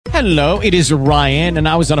Hello, it is Ryan, and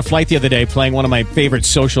I was on a flight the other day playing one of my favorite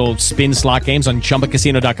social spin slot games on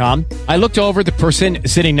ChumbaCasino.com. I looked over at the person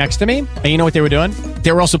sitting next to me, and you know what they were doing?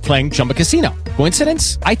 They were also playing Chumba Casino.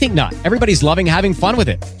 Coincidence? I think not. Everybody's loving having fun with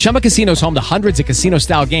it. Chumba Casino is home to hundreds of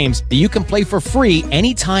casino-style games that you can play for free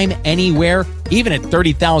anytime, anywhere, even at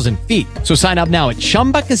 30,000 feet. So sign up now at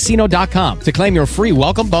ChumbaCasino.com to claim your free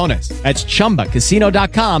welcome bonus. That's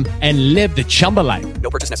ChumbaCasino.com and live the Chumba life.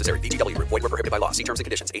 No purchase necessary. VGW. Void were prohibited by law. See terms and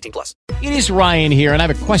conditions. 18+. It is Ryan here, and I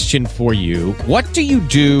have a question for you. What do you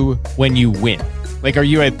do when you win? Like, are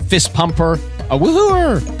you a fist pumper, a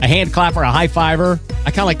woohooer, a hand clapper, a high fiver?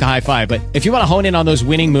 I kind of like the high five, but if you want to hone in on those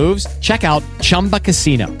winning moves, check out Chumba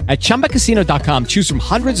Casino. At ChumbaCasino.com, choose from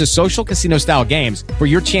hundreds of social casino-style games for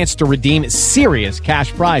your chance to redeem serious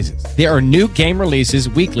cash prizes. There are new game releases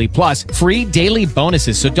weekly, plus free daily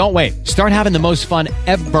bonuses, so don't wait. Start having the most fun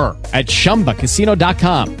ever at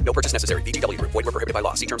ChumbaCasino.com. No purchase necessary. VGW. Void were prohibited by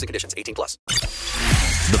law. See terms and conditions. 18+.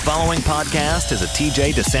 The following podcast is a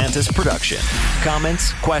TJ DeSantis production.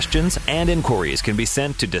 Comments, questions, and inquiries can be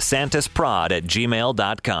sent to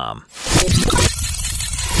DeSantisProd@gmail.com.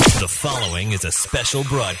 The following is a special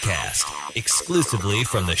broadcast exclusively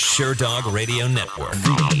from the SureDog Radio Network.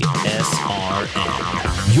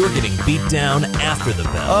 SRN. You're getting beat down after the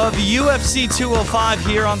bell. Of UFC 205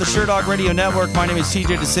 here on the SureDog Radio Network. My name is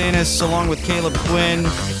TJ DeSantis, along with Caleb Quinn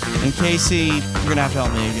and Casey. You're going to have to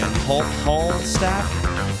help me again. Hall staff?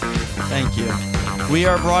 Thank you. We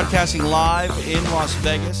are broadcasting live in Las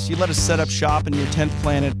Vegas. You let us set up shop in your 10th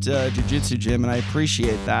Planet Jiu-Jitsu gym, and I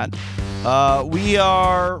appreciate that. We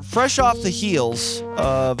are fresh off the heels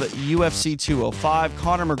of UFC 205.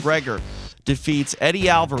 Conor McGregor defeats Eddie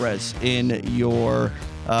Alvarez in your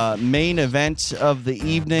main event of the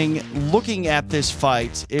evening. Looking at this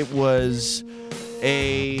fight, it was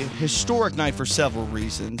a historic night for several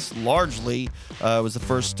reasons. Largely, it was the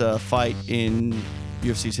first fight in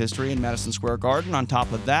UFC's history in Madison Square Garden. On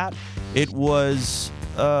top of that, it was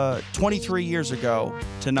 23 years ago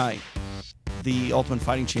tonight. The Ultimate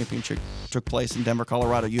Fighting Championship took place in Denver,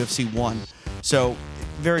 Colorado, UFC 1. So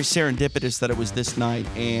very serendipitous that it was this night.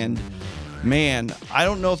 And man, I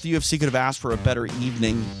don't know if the UFC could have asked for a better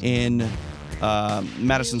evening in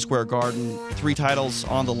Madison Square Garden. 3 titles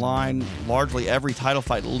on the line. Largely every title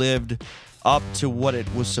fight lived up to what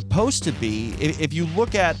it was supposed to be. If you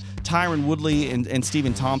look at Tyron Woodley and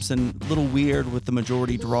Stephen Thompson, a little weird with the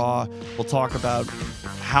majority draw. We'll talk about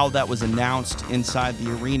how that was announced inside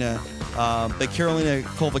the arena. But Karolina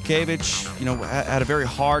Kowalkiewicz, had a very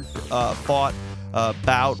hard fought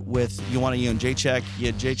bout with Joanna Jędrzejczyk.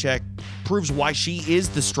 Jędrzejczyk proves why she is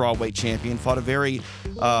the strawweight champion. Fought a very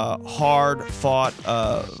hard fought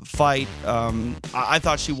fight. I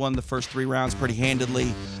thought she won the first 3 rounds pretty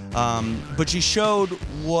handedly. But she showed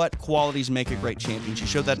what qualities make a great champion. She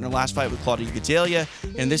showed that in her last fight with Claudia Gadelha,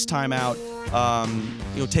 and this time out,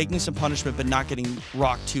 taking some punishment but not getting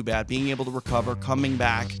rocked too bad, being able to recover, coming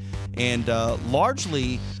back, and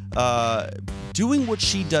largely doing what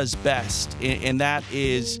she does best, and that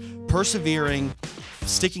is persevering,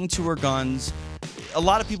 sticking to her guns. A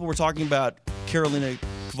lot of people were talking about Karolina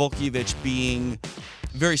Kowalkiewicz being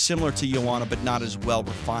very similar to Joanna, but not as well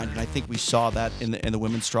refined, and I think we saw that in the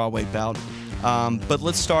women's strawweight bout. But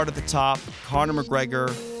let's start at the top. Conor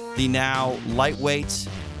McGregor, the now lightweight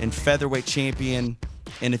and featherweight champion,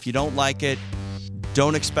 and if you don't like it,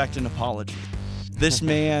 don't expect an apology. This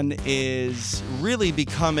man is really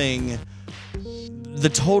becoming the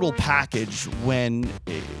total package when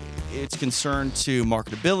it's concerned to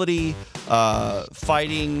marketability,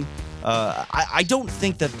 fighting. I don't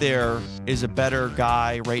think that there is a better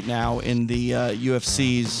guy right now in the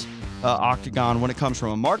UFC's octagon when it comes from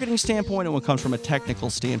a marketing standpoint and when it comes from a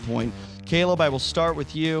technical standpoint. Caleb, I will start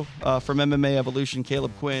with you from MMA Evolution.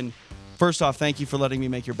 Caleb Quinn, first off, thank you for letting me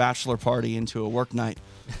make your bachelor party into a work night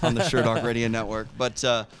on the SureDog Radio Network. But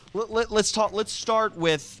let's start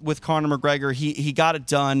with Conor McGregor. He got it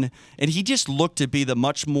done, and he just looked to be the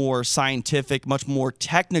much more scientific, much more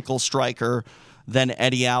technical striker than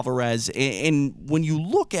Eddie Alvarez. And when you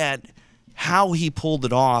look at how he pulled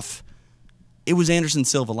it off, it was Anderson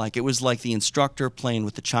Silva-like. It was like the instructor playing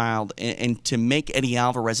with the child. And to make Eddie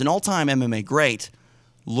Alvarez, an all-time MMA great,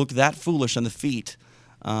 look that foolish on the feet,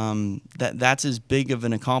 that's as big of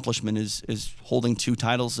an accomplishment as holding 2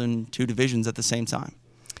 titles in 2 divisions at the same time.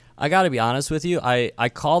 I got to be honest with you. I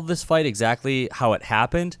called this fight exactly how it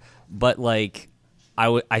happened, but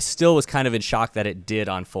I still was kind of in shock that it did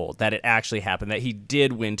unfold, that it actually happened, that he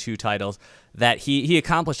did win 2 titles, that he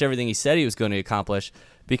accomplished everything he said he was going to accomplish,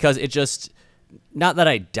 because it just not that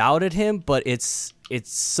I doubted him, but it's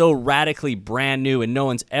so radically brand new, and no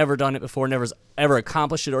one's ever done it before, never's ever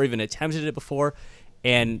accomplished it or even attempted it before,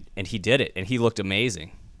 and he did it, and he looked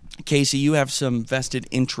amazing. Casey, you have some vested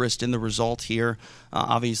interest in the result here.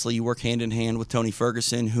 Obviously, you work hand in hand with Tony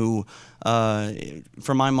Ferguson, who,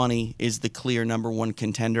 for my money, is the clear number one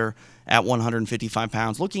contender at 155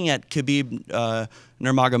 pounds. Looking at Khabib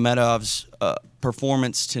Nurmagomedov's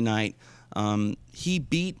performance tonight, he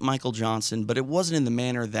beat Michael Johnson, but it wasn't in the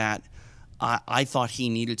manner that I thought he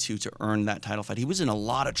needed to earn that title fight. He was in a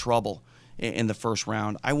lot of trouble in the first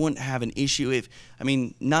round. I wouldn't have an issue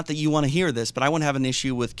not that you want to hear this, but I wouldn't have an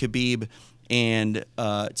issue with Khabib and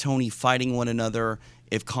Tony fighting one another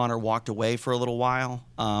if Conor walked away for a little while.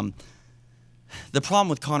 The problem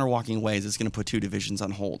with Conor walking away is it's going to put two divisions on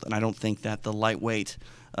hold, and I don't think that the lightweight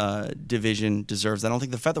division deserves that. I don't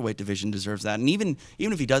think the featherweight division deserves that. And even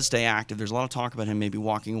if he does stay active, there's a lot of talk about him maybe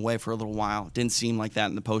walking away for a little while. It didn't seem like that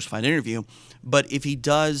in the post-fight interview. But if he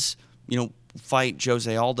does, fight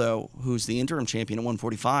Jose Aldo, who's the interim champion at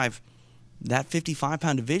 145, that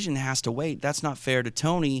 55-pound division has to wait. That's not fair to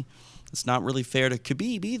Tony. It's not really fair to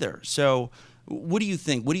Khabib either. So what do you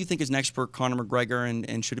think? What do you think is next for Conor McGregor,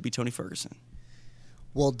 and should it be Tony Ferguson?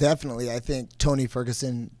 Well, definitely. I think Tony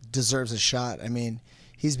Ferguson deserves a shot. I mean,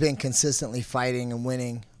 he's been consistently fighting and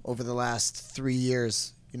winning over the last 3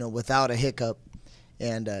 years, without a hiccup.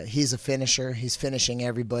 And he's a finisher. He's finishing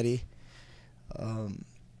everybody.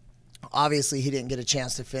 Obviously, he didn't get a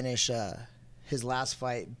chance to finish his last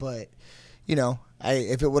fight, but,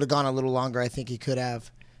 if it would have gone a little longer, I think he could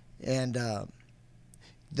have. And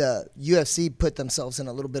the UFC put themselves in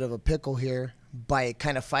a little bit of a pickle here by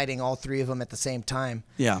kind of fighting all three of them at the same time.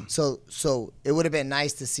 Yeah. So it would have been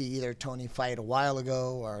nice to see either Tony fight a while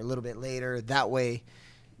ago or a little bit later. That way,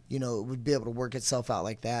 it would be able to work itself out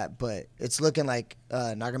like that. But it's looking like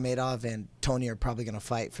Nurmagomedov and Tony are probably going to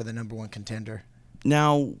fight for the number one contender.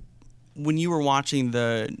 Now, when you were watching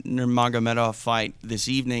the Nurmagomedov fight this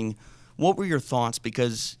evening, what were your thoughts?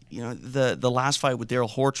 Because the last fight with Daryl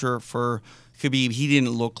Horcher for Khabib, he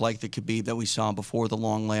didn't look like the Khabib that we saw before the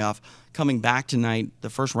long layoff. Coming back tonight, the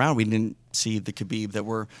first round, we didn't see the Khabib that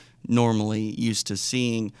we're normally used to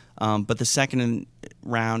seeing. But the second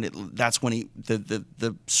round, that's when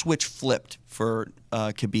the switch flipped for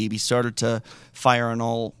Khabib. He started to fire on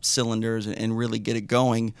all cylinders and really get it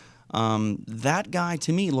going. That guy,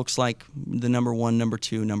 to me, looks like the number one, number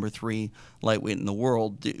two, number three lightweight in the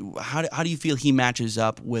world. How do you feel he matches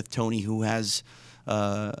up with Tony, who has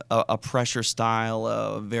a pressure style,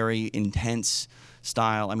 a very intense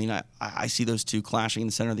style? I mean, I see those two clashing in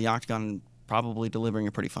the center of the octagon and probably delivering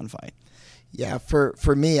a pretty fun fight. Yeah,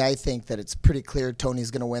 for me, I think that it's pretty clear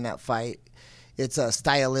Tony's going to win that fight. It's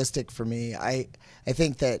stylistic for me. I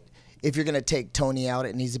think that if you're going to take Tony out,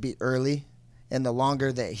 it needs to be early. And the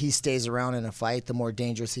longer that he stays around in a fight, the more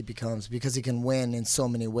dangerous he becomes because he can win in so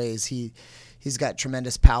many ways. He's got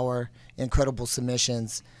tremendous power, incredible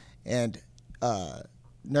submissions, and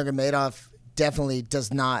Nurmagomedov definitely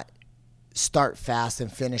does not start fast and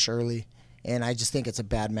finish early, and I just think it's a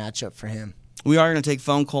bad matchup for him. We are going to take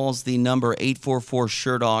phone calls. The number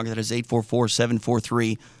 844-SURE-DOG. That is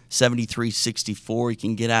 844-743-7364. You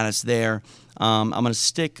can get at us there. I'm going to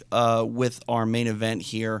stick with our main event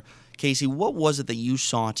here. Casey, what was it that you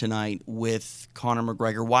saw tonight with Conor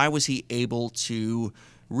McGregor? Why was he able to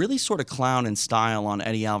really sort of clown in style on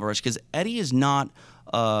Eddie Alvarez? Because Eddie is not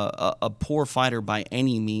a poor fighter by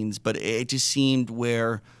any means, but it just seemed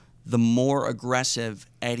where the more aggressive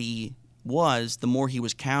Eddie was, the more he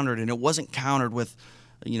was countered, and it wasn't countered with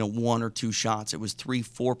one or two shots. It was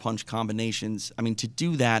 3-4 punch combinations. I mean, to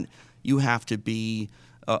do that, you have to be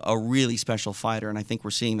a really special fighter, and I think we're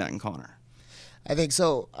seeing that in Conor. I think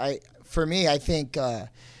so. For me, I think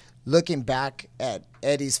looking back at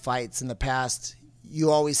Eddie's fights in the past,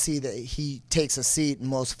 you always see that he takes a seat in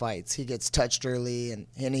most fights. He gets touched early, and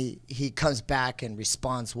he comes back and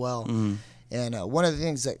responds well. Mm-hmm. And one of the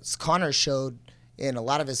things that Conor showed in a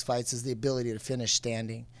lot of his fights is the ability to finish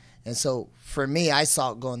standing. And so for me, I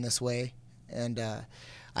saw it going this way. And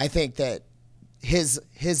I think that his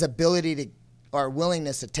ability to, or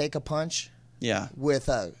willingness to take a punch, with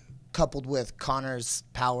coupled with Conor's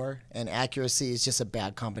power and accuracy, is just a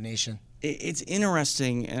bad combination. It's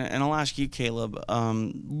interesting, and I'll ask you, Caleb,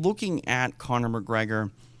 looking at Conor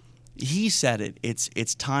McGregor, he said it.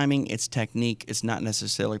 It's timing, it's technique, it's not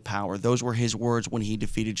necessarily power. Those were his words when he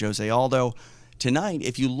defeated Jose Aldo. Tonight,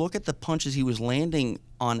 if you look at the punches he was landing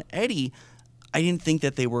on Eddie, I didn't think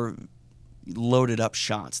that they were loaded up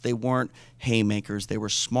shots. They weren't haymakers. They were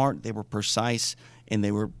smart, they were precise, and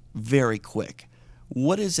they were very quick.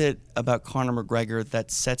 What is it about Conor McGregor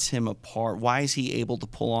that sets him apart? Why is he able to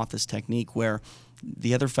pull off this technique where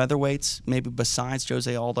the other featherweights, maybe besides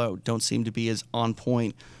Jose Aldo, don't seem to be as on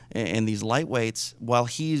point, and these lightweights, while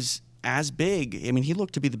he's as big, I mean, he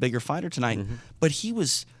looked to be the bigger fighter tonight, but he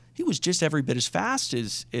was just every bit as fast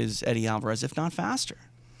as Eddie Alvarez, if not faster.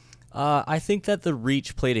 I think that the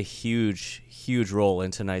reach played a huge role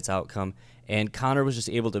in tonight's outcome, and Conor was just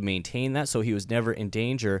able to maintain that, so he was never in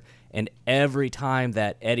danger. And every time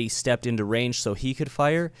that Eddie stepped into range so he could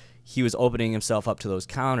fire, he was opening himself up to those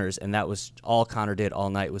counters, and that was all Conor did all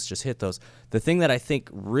night, was just hit those. The thing that I think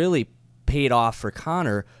really paid off for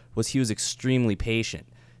Conor was he was extremely patient.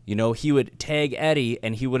 You know, he would tag Eddie,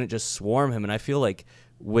 and he wouldn't just swarm him, and I feel like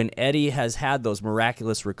when Eddie has had those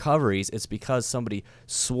miraculous recoveries, it's because somebody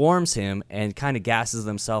swarms him and kind of gasses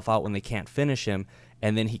themselves out when they can't finish him,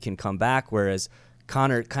 and then he can come back, whereas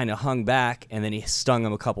Conor kind of hung back, and then he stung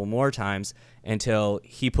him a couple more times until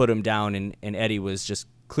he put him down, and Eddie was just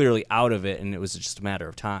clearly out of it, and it was just a matter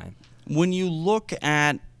of time. When you look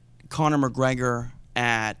at Conor McGregor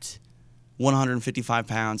at 155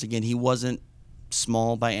 pounds, again, he wasn't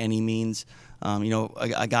small by any means.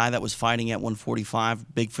 A guy that was fighting at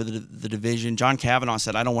 145, big for the division. John Kavanagh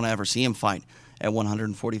said, I don't want to ever see him fight at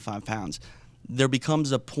 145 pounds. There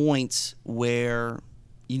becomes a point where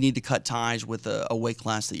you need to cut ties with a weight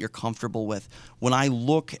class that you're comfortable with. When I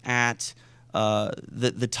look at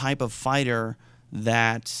the type of fighter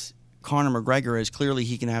that Conor McGregor is, clearly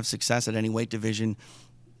he can have success at any weight division.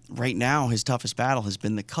 Right now, his toughest battle has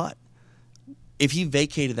been the cut. If he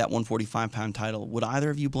vacated that 145-pound title, would either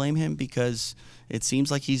of you blame him? Because it seems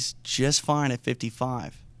like he's just fine at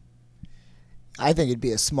 55. I think it'd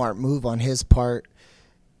be a smart move on his part.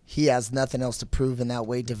 He has nothing else to prove in that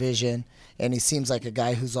weight division, and he seems like a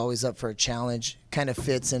guy who's always up for a challenge. Kind of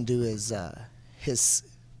fits into his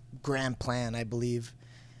grand plan, I believe.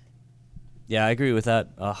 Yeah, I agree with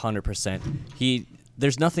that 100%.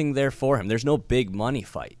 There's nothing there for him. There's no big money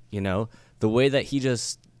fight, you know? The way that he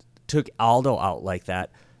just took Aldo out like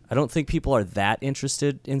that, I don't think people are that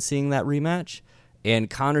interested in seeing that rematch. And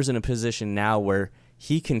Conor's in a position now where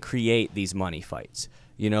he can create these money fights.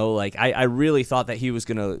 You know, like I really thought that he was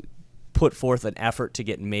going to put forth an effort to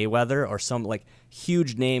get Mayweather or some like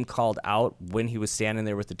huge name called out when he was standing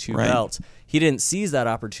there with the two belts. He didn't seize that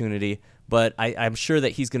opportunity, but I'm sure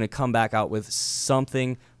that he's going to come back out with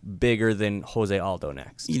something bigger than Jose Aldo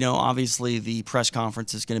next. You know, obviously the press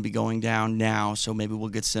conference is going to be going down now, so maybe we'll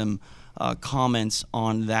get some comments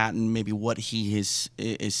on that and maybe what he is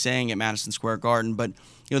saying at Madison Square Garden. But,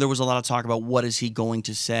 you know, there was a lot of talk about what is he going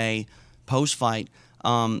to say post-fight.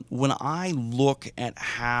 When I look at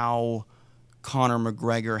how Conor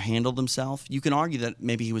McGregor handled himself, you can argue that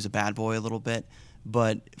maybe he was a bad boy a little bit,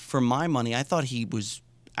 but for my money, I thought he was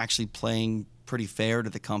actually playing pretty fair to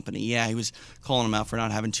the company. Yeah, he was calling him out for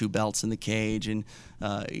not having two belts in the cage, and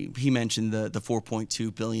he mentioned the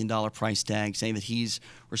 $4.2 billion price tag, saying that he's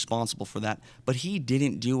responsible for that. But he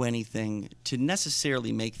didn't do anything to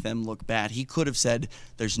necessarily make them look bad. He could have said,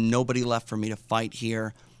 there's nobody left for me to fight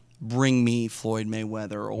here. Bring me Floyd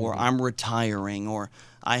Mayweather, or I'm retiring, or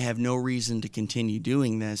I have no reason to continue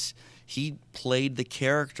doing this. He played the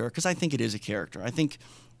character, because I think it is a character. I think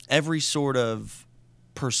every sort of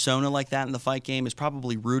persona like that in the fight game is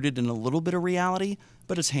probably rooted in a little bit of reality,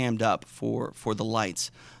 but it's hammed up for the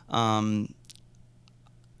lights. Conor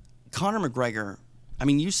McGregor, I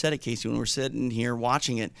mean, you said it, Casey, when we were sitting here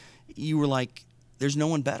watching it, you were like, there's no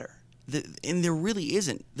one better. And there really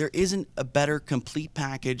isn't. There isn't a better complete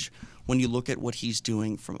package when you look at what he's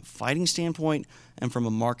doing from a fighting standpoint and from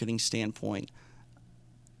a marketing standpoint.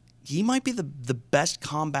 He might be the best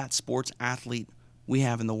combat sports athlete we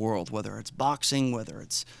have in the world, whether it's boxing, whether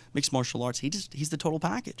it's mixed martial arts. He's the total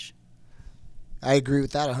package. I agree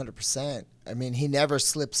with that 100%. I mean, he never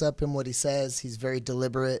slips up in what he says. He's very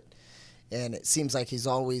deliberate, and it seems like he's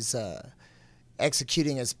always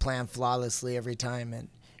executing his plan flawlessly every time. And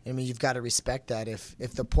I mean, you've got to respect that. If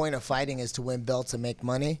the point of fighting is to win belts and make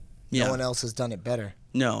money, no one else has done it better.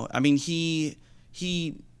 No, I mean, he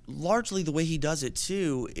largely the way he does it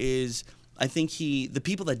too is, I think the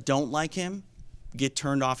people that don't like him get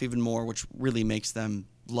turned off even more, which really makes them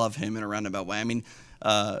love him in a roundabout way. I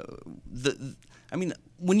mean,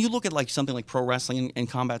 when you look at like something like pro wrestling and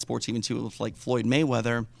combat sports, even too, with like Floyd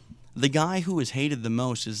Mayweather, the guy who is hated the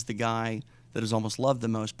most is the guy that is almost loved the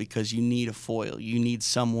most, because you need a foil. You need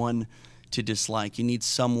someone to dislike. You need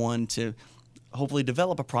someone to hopefully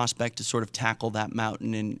develop a prospect to sort of tackle that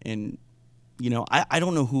mountain. And you know, I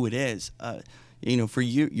don't know who it is. for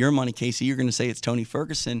your money, Casey, you're going to say it's Tony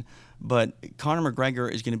Ferguson, but Conor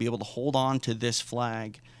McGregor is going to be able to hold on to this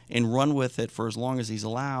flag and run with it for as long as he's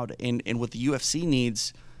allowed. And what the UFC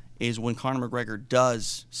needs is when Conor McGregor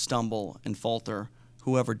does stumble and falter,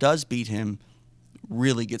 whoever does beat him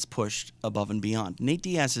really gets pushed above and beyond. Nate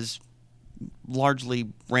Diaz has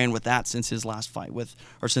largely ran with that since his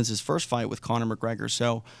since his first fight with Conor McGregor.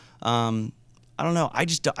 So I don't know. I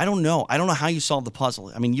don't know. I don't know how you solve the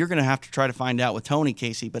puzzle. I mean, you're going to have to try to find out with Tony,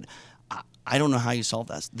 Casey, but I don't know how you solve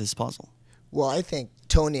this puzzle. Well, I think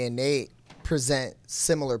Tony and Nate present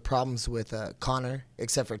similar problems with Conor,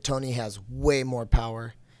 except for Tony has way more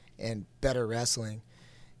power and better wrestling.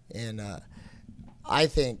 And I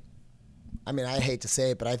hate to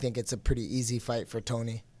say it, but I think it's a pretty easy fight for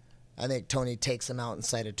Tony. I think Tony takes him out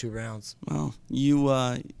inside of 2 rounds. Well, you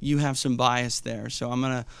have some bias there, so I'm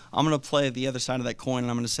gonna play the other side of that coin, and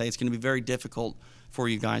I'm gonna say it's gonna be very difficult for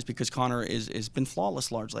you guys because Conor is been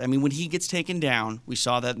flawless largely. I mean, when he gets taken down, we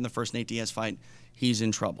saw that in the first Nate Diaz fight. He's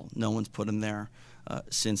in trouble. No one's put him there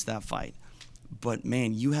since that fight. But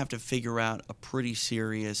man, you have to figure out a pretty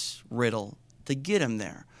serious riddle to get him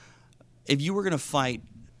there. If you were gonna fight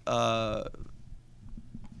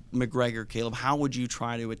McGregor, Caleb, how would you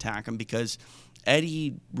try to attack him? Because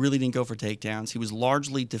Eddie really didn't go for takedowns. He was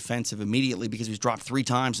largely defensive immediately because he was dropped 3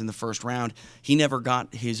 times in the first round. He never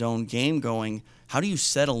got his own game going. How do you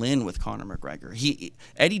settle in with Conor McGregor?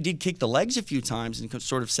 Eddie did kick the legs a few times and could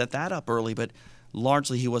sort of set that up early, but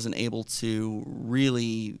largely he wasn't able to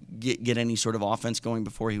really get any sort of offense going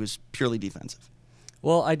before he was purely defensive.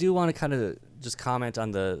 Well, I do want to kind of just comment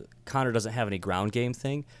on the Conor doesn't have any ground game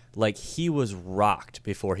thing. Like, he was rocked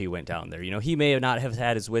before he went down there. He may not have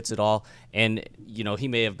had his wits at all, and, he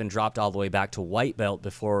may have been dropped all the way back to white belt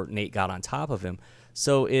before Nate got on top of him.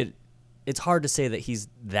 So it's hard to say that he's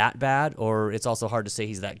that bad, or it's also hard to say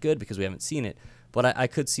he's that good because we haven't seen it. But I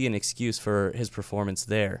could see an excuse for his performance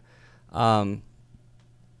there. I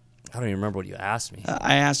don't even remember what you asked me.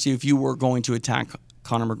 I asked you if you were going to attack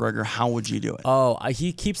Conor McGregor, how would you do it? Oh,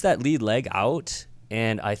 he keeps that lead leg out,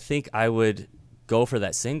 and I think I would go for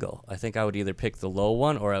that single. I think I would either pick the low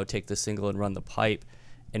one or I would take the single and run the pipe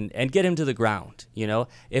and get him to the ground.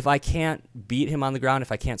 If I can't beat him on the ground,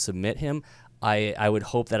 if I can't submit him, I would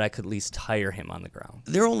hope that I could at least tire him on the ground.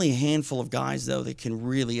 There are only a handful of guys, though, that can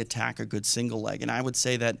really attack a good single leg, and I would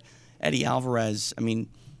say that Eddie Alvarez,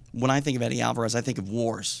 when I think of Eddie Alvarez, I think of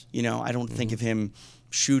wars. I don't think of him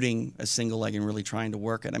shooting a single leg and really trying to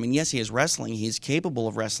work it. Yes, he is wrestling. He is capable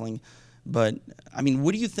of wrestling. But,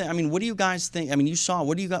 what do you think? What do you guys think? You saw,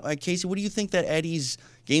 what do you got, Casey, what do you think that Eddie's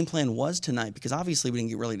game plan was tonight? Because obviously we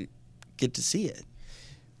didn't get to see it.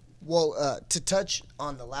 Well, to touch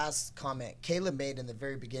on the last comment Caleb made in the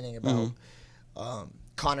very beginning about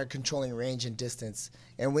Conor controlling range and distance.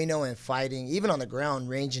 And we know in fighting, even on the ground,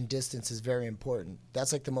 range and distance is very important.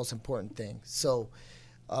 That's like the most important thing. So,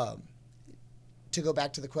 to go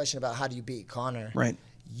back to the question about how do you beat Conor, right?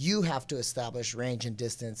 You have to establish range and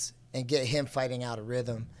distance and get him fighting out of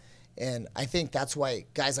rhythm. And I think that's why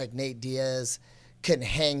guys like Nate Diaz can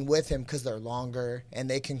hang with him because they're longer and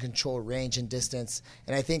they can control range and distance.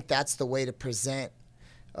 And I think that's the way to present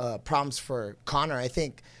problems for Conor. I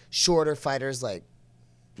think shorter fighters like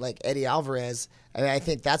Eddie Alvarez, I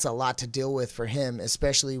think that's a lot to deal with for him,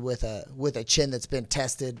 especially with a chin that's been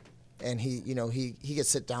tested and he gets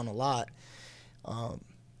sit down a lot.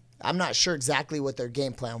 I'm not sure exactly what their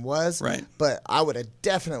game plan was, right? But I would have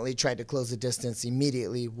definitely tried to close the distance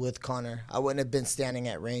immediately with Conor. I wouldn't have been standing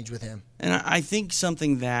at range with him. And I think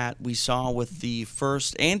something that we saw with the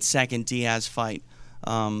first and second Diaz fight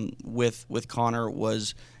with Conor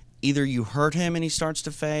was either you hurt him and he starts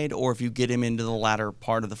to fade, or if you get him into the latter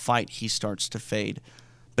part of the fight, he starts to fade.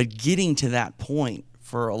 But getting to that point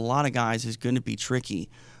for a lot of guys is going to be tricky.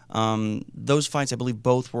 Those fights, I believe,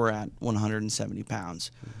 both were at 170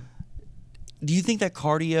 pounds. Mm-hmm. Do you think that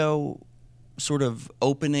cardio sort of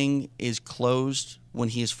opening is closed when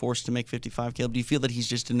he is forced to make 55, Caleb? Do you feel that he's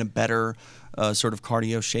just in a better sort of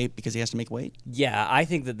cardio shape because he has to make weight? Yeah, I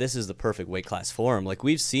think that this is the perfect weight class for him. Like,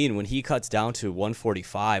 we've seen when he cuts down to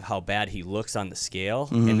 145 how bad he looks on the scale,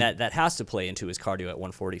 and that has to play into his cardio at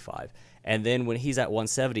 145. And then when he's at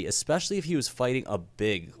 170, especially if he was fighting a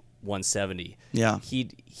big 170,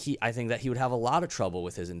 I think that he would have a lot of trouble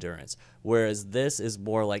with his endurance. Whereas this is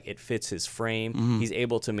more like it fits his frame. Mm-hmm. He's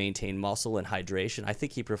able to maintain muscle and hydration. I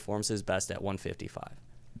think he performs his best at 155.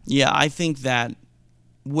 Yeah, I think that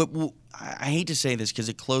I hate to say this because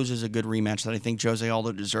it closes a good rematch that I think Jose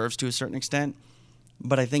Aldo deserves to a certain extent,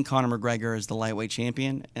 but I think Conor McGregor is the lightweight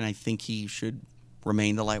champion, and I think he should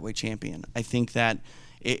remain the lightweight champion. I think that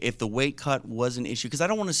if the weight cut was an issue, because I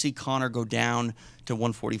don't want to see Conor go down to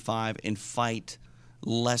 145 and fight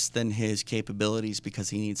less than his capabilities because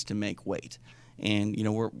he needs to make weight. And,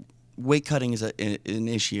 weight cutting is an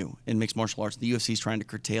issue in mixed martial arts. The UFC is trying to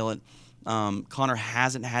curtail it. Conor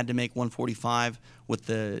hasn't had to make 145 with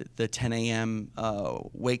the 10 a.m.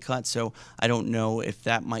 Weight cut, so I don't know if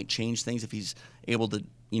that might change things, if he's able to,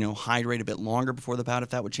 hydrate a bit longer before the bout, if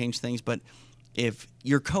that would change things. But if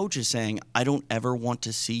your coach is saying, I don't ever want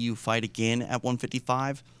to see you fight again at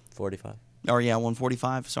 155. 45. Or,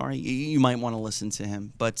 145, sorry. You might want to listen to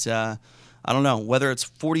him. But I don't know. Whether it's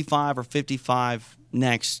 45 or 55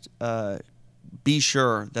 next, be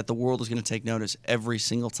sure that the world is going to take notice every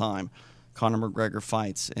single time Conor McGregor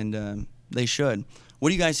fights, and they should. What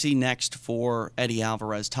do you guys see next for Eddie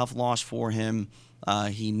Alvarez? Tough loss for him.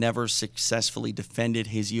 He never successfully defended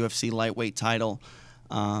his UFC lightweight title.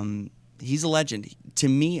 He's a legend. To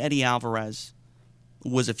me, Eddie Alvarez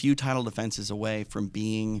was a few title defenses away from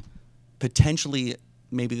being potentially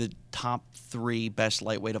maybe the top 3 best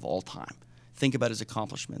lightweight of all time. Think about his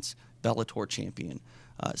accomplishments. Bellator champion,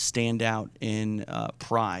 standout in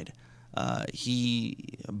Pride.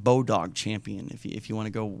 He Bodog champion, if you want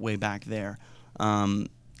to go way back there.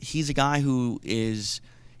 He's a guy who he's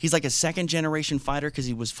like a second-generation fighter because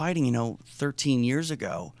he was fighting, 13 years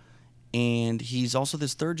ago. And he's also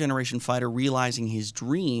this third-generation fighter realizing his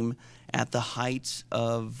dream at the height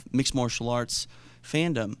of mixed martial arts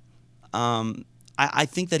fandom. I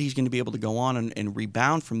think that he's going to be able to go on and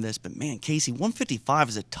rebound from this. But, man, Casey, 155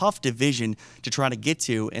 is a tough division to try to get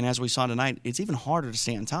to. And as we saw tonight, it's even harder to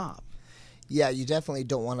stay on top. Yeah, you definitely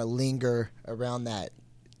don't want to linger around that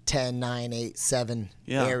 10, 9, 8, 7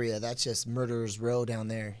 area. That's just murderer's row down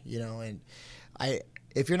there, And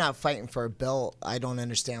if you're not fighting for a belt, I don't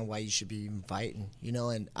understand why you should be even fighting,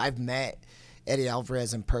 And I've met Eddie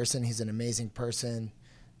Alvarez in person. He's an amazing person,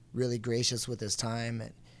 really gracious with his time.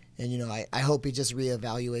 And I hope he just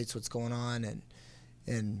reevaluates what's going on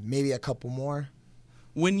and maybe a couple more.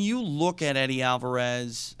 When you look at Eddie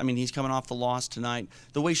Alvarez, he's coming off the loss tonight.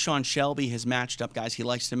 The way Sean Shelby has matched up guys, he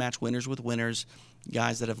likes to match winners with winners,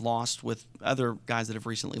 guys that have lost with other guys that have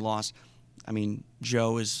recently lost.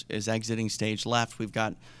 Joe is exiting stage left. We've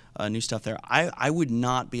got new stuff there. I would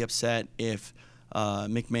not be upset if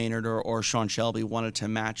Mick Maynard or Sean Shelby wanted to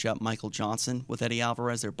match up Michael Johnson with Eddie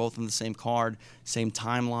Alvarez. They're both on the same card, same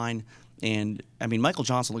timeline. And, Michael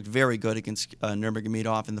Johnson looked very good against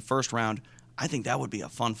Nurmagomedov in the first round. I think that would be a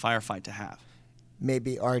fun firefight to have.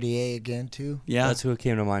 Maybe RDA again, too? Yeah. That's who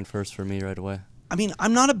came to mind first for me right away.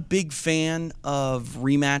 I'm not a big fan of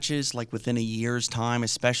rematches like within a year's time,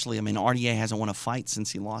 especially. RDA hasn't won a fight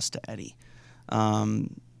since he lost to Eddie.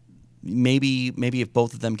 Maybe if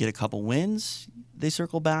both of them get a couple wins, they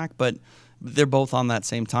circle back, but they're both on that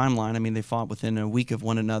same timeline. They fought within a week of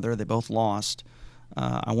one another. They both lost.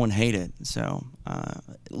 I wouldn't hate it. So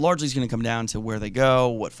largely it's going to come down to where they go,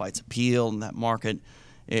 what fights appeal in that market,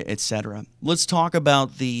 etc. Let's talk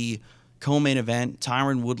about the co-main event.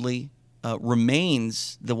 Tyron Woodley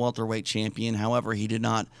remains the welterweight champion. However, he did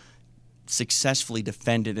not successfully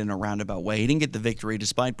defend it in a roundabout way. He didn't get the victory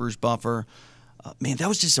despite Bruce Buffer. That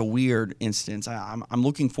was just a weird instance. I'm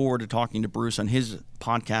looking forward to talking to Bruce on his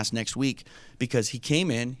podcast next week because he came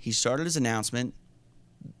in, he started his announcement.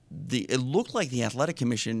 It looked like the Athletic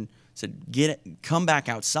Commission said, come back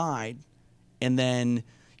outside, and then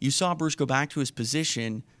you saw Bruce go back to his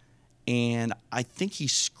position, and I think he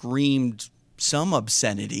screamed some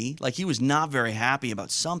obscenity, like he was not very happy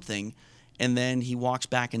about something, and then he walks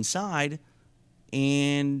back inside,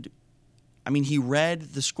 and he read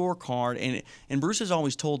the scorecard, and Bruce has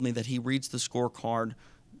always told me that he reads the scorecard,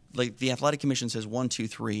 like the Athletic Commission says 1, 2,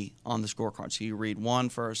 3 on the scorecard. So you read 1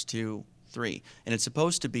 first, 2, 3. And it's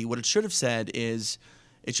supposed to be, what it should have said is,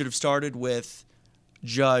 it should have started with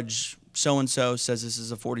Judge so-and-so says this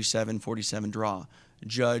is a 47-47 draw.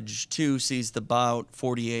 Judge 2 sees the bout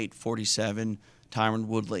 48-47, Tyron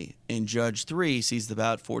Woodley. And Judge 3 sees the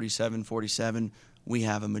bout 47-47, we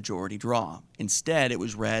have a majority draw. Instead, it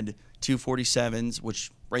was read 2 47s, which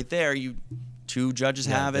right there, two judges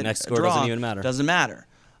have it. The next score draw, doesn't even matter. Doesn't matter.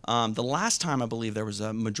 The last time I believe there was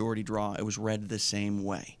a majority draw, it was read the same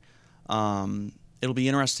way. It'll be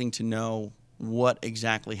interesting to know what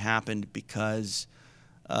exactly happened because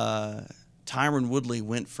Tyron Woodley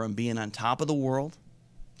went from being on top of the world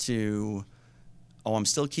to, I'm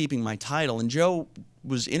still keeping my title. And Joe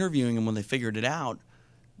was interviewing him when they figured it out,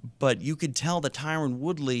 but you could tell that Tyron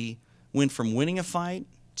Woodley went from winning a fight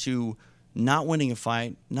to not winning a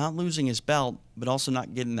fight, not losing his belt, but also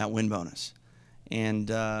not getting that win bonus.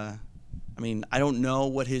 And, I don't know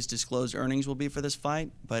what his disclosed earnings will be for this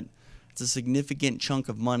fight, but It's a significant chunk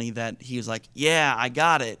of money that he was like, yeah, I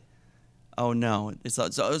got it. Oh, no. It's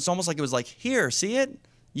almost like it was like, here, see it?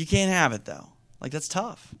 You can't have it, though. Like, that's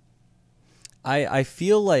tough. I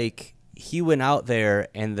feel like he went out there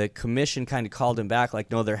and the commission kind of called him back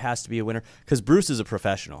like, no, there has to be a winner. Because Bruce is a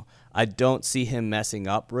professional. I don't see him messing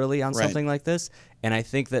up really on something like this. And I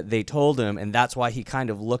think that they told him, and that's why he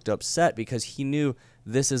kind of looked upset, because he knew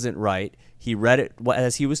this isn't right. He read it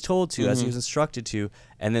as he was told to, as he was instructed to.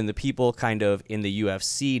 And then the people kind of in the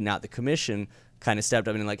UFC, not the commission, kind of stepped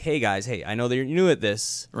up and like, hey, guys, hey, I know that you're new at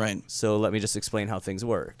this. Right. So let me just explain how things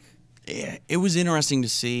work. Yeah, it was interesting to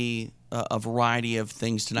see a variety of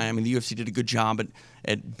things tonight. I mean, the UFC did a good job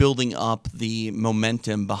at building up the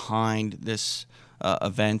momentum behind this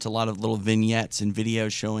event. A lot of little vignettes and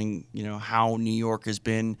videos showing, how New York has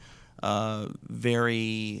been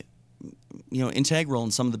very, integral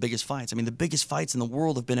in some of the biggest fights. I mean, the biggest fights in the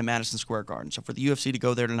world have been at Madison Square Garden. So for the UFC to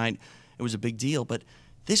go there tonight, it was a big deal. But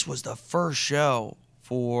this was the first show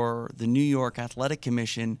for the New York Athletic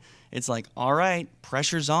Commission. It's like, all right,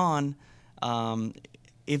 pressure's on.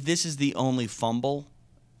 If this is the only fumble,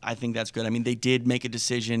 I think that's good. I mean, they did make a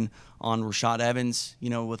decision on Rashad Evans,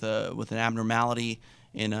 with an abnormality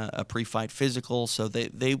in a pre-fight physical. So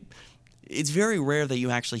it's very rare that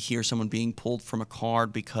you actually hear someone being pulled from a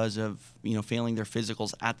card because of failing their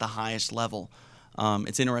physicals at the highest level.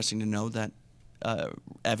 It's interesting to know that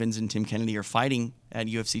Evans and Tim Kennedy are fighting at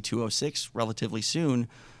UFC 206 relatively soon,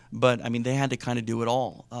 but I mean they had to kind of do it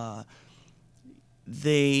all.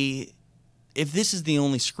 If this is the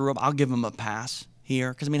only screw up, I'll give them a pass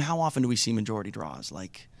here, because I mean, how often do we see majority draws?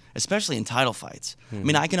 Like, especially in title fights. I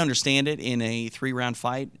mean, I can understand it in a 3-round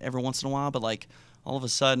fight every once in a while, but like all of a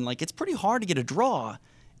sudden, like it's pretty hard to get a draw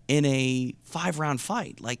in a 5-round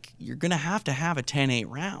fight. Like you're gonna have to have a 10-8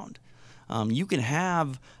 round. You can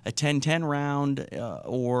have a 10-10 round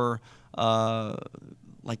or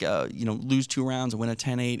lose 2 rounds and win a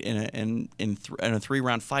 10-8 in a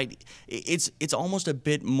 3-round fight. It's almost a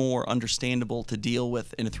bit more understandable to deal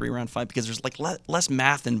with in a 3-round fight because there's like less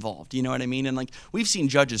math involved. You know what I mean? And like we've seen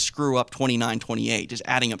judges screw up 29-28 just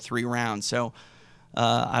adding up 3 rounds. So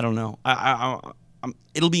I don't know.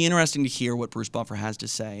 It'll be interesting to hear what Bruce Buffer has to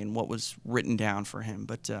say and what was written down for him.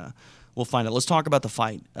 But we'll find out. Let's talk about the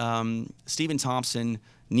fight. Stephen Thompson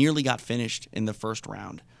nearly got finished in the first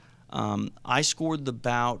round. I scored the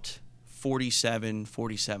bout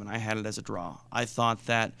 47-47. I had it as a draw. I thought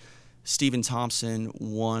that Stephen Thompson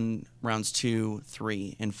won rounds 2,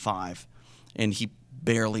 3, and 5, and he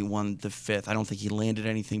barely won the 5th. I don't think he landed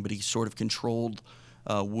anything, but he sort of controlled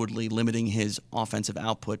Woodley, limiting his offensive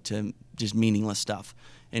output to just meaningless stuff.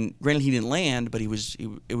 And granted, he didn't land, but it was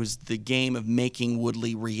the game of making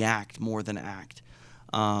Woodley react more than act.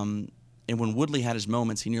 And when Woodley had his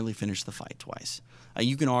moments, he nearly finished the fight twice.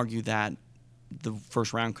 You can argue that the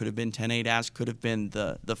first round could have been 10-8, as could have been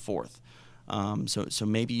the 4th. So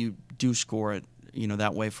maybe you do score it,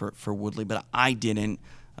 that way for Woodley, but I didn't.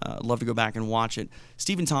 Love to go back and watch it.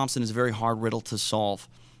 Stephen Thompson is a very hard riddle to solve.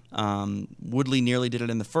 Woodley nearly did it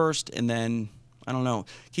in the first, and then I don't know.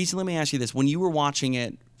 Casey, let me ask you this: when you were watching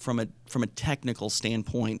it from a technical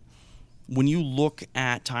standpoint, when you look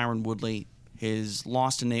at Tyron Woodley, his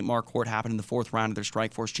loss to Nate Marquardt happened in the 4th round of their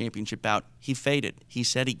Strikeforce Championship bout. He faded. He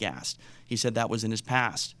said he gassed. He said that was in his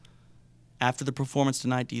past. After the performance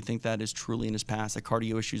tonight, do you think that is truly in his past, that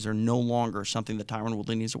cardio issues are no longer something that Tyron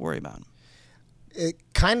Woodley needs to worry about? It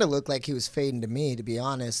kind of looked like he was fading to me, to be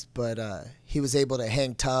honest, but he was able to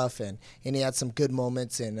hang tough, and he had some good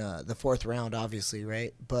moments in the 4th round, obviously,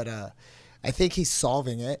 right? But I think he's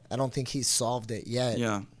solving it. I don't think he's solved it yet.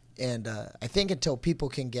 Yeah. And I think until people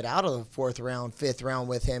can get out of the 4th round, 5th round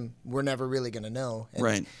with him, we're never really going to know. And,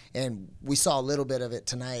 right. And we saw a little bit of it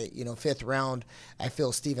tonight. 5th round, I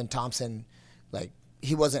feel Stephen Thompson, like,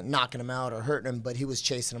 he wasn't knocking him out or hurting him, but he was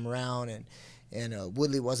chasing him around, and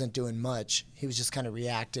Woodley wasn't doing much. He was just kind of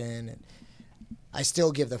reacting. And I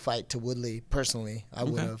still give the fight to Woodley, personally. I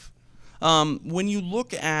would have. When you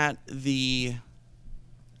look at the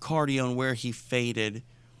cardio and where he faded,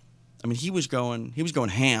 I mean, he was going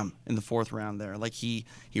ham in the 4th round there. Like he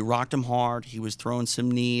rocked him hard. He was throwing some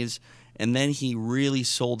knees, and then he really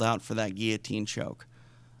sold out for that guillotine choke.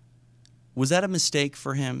 Was that a mistake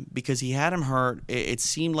for him? Because he had him hurt. It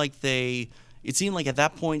seemed like at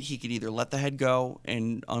that point he could either let the head go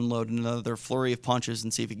and unload another flurry of punches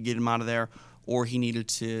and see if he could get him out of there, or he needed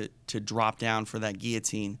to drop down for that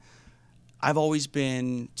guillotine. I've always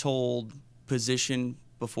been told position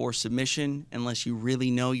before submission, unless you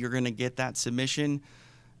really know you're going to get that submission.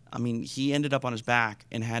 I mean, he ended up on his back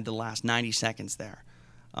and had to last 90 seconds there.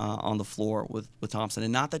 on the floor with Thompson.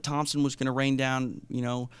 And not that Thompson was going to rain down,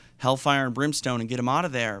 hellfire and brimstone and get him out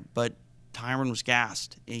of there, but Tyron was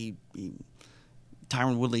gassed.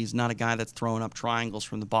 Tyron Woodley is not a guy that's throwing up triangles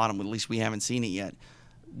from the bottom. At least we haven't seen it yet.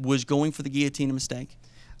 Was going for the guillotine a mistake?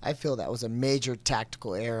 I feel that was a major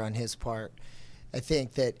tactical error on his part. I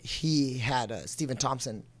think that he had Stephen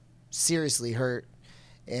Thompson seriously hurt,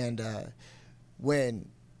 and when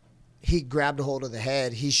he grabbed a hold of the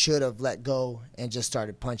head, he should have let go and just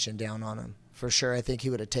started punching down on him. For sure, I think he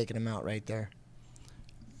would have taken him out right there.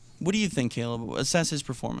 What do you think, Caleb? Assess his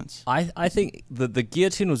performance. I think the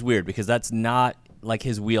guillotine was weird because that's not like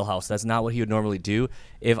his wheelhouse. That's not what he would normally do.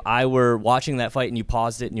 If I were watching that fight and you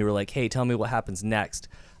paused it and you were like, hey, tell me what happens next,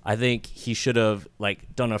 I think he should have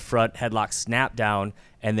done a front headlock snap down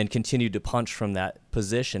and then continued to punch from that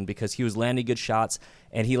position because he was landing good shots,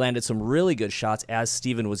 and he landed some really good shots as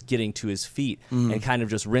Steven was getting to his feet, and kind of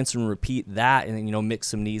just rinse and repeat that, and then, mix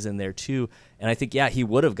some knees in there too. And I think, he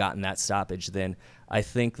would have gotten that stoppage then. I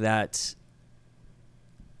think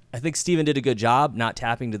Steven did a good job not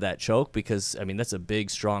tapping to that choke because, that's a big,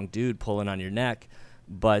 strong dude pulling on your neck.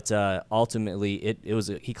 But ultimately,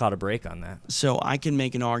 he caught a break on that. So I can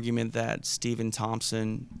make an argument that Stephen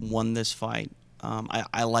Thompson won this fight.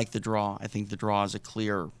 I like the draw. I think the draw is a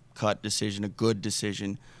clear-cut decision, a good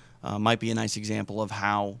decision. Might be a nice example of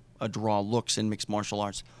how a draw looks in mixed martial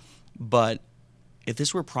arts. But if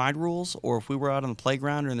this were Pride rules, or if we were out on the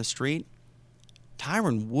playground or in the street,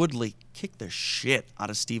 Tyron Woodley kicked the shit out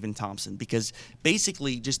of Stephen Thompson because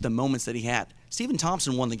basically just the moments that he had. Stephen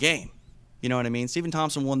Thompson won the game. You know what I mean? Stephen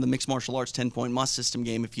Thompson won the mixed martial arts 10-point must system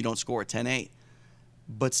game if you don't score a 10-8.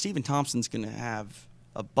 But Stephen Thompson's going to have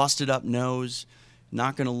a busted-up nose,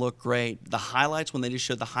 not going to look great. The highlights, when they just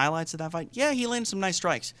showed the highlights of that fight, he landed some nice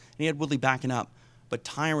strikes, and he had Woodley backing up. But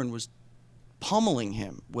Tyron was pummeling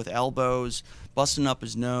him with elbows, busting up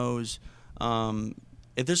his nose.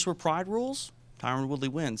 If this were Pride rules, Tyron Woodley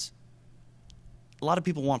wins. A lot of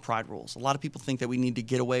people want Pride rules. A lot of people think that we need to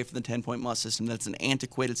get away from the 10-point must system, that's an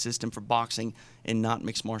antiquated system for boxing and not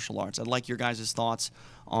mixed martial arts. I'd like your guys' thoughts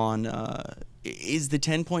on, is the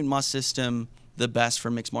 10-point must system the best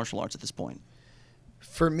for mixed martial arts at this point?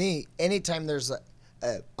 For me, anytime there's a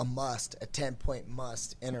 10-point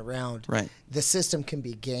must in a round, right, the system can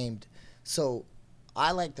be gamed. So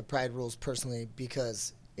I like the Pride rules personally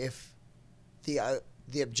because if the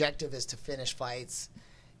objective is to finish fights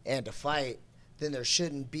and to fight, then it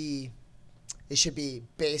should be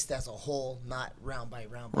based as a whole, not round by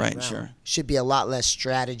round by round. Right, sure. Should be a lot less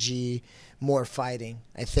strategy, more fighting,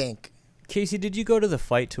 I think. Casey, did you go to the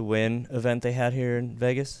Fight to Win event they had here in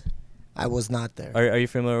Vegas? I was not there. Are you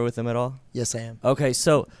familiar with them at all? Yes, I am. Okay,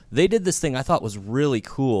 so they did this thing I thought was really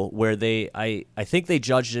cool where I think they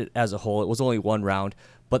judged it as a whole. It was only one round,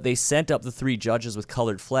 but they sent up the 3 judges with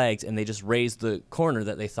colored flags, and they just raised the corner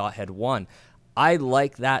that they thought had won. I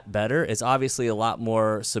like that better. It's obviously a lot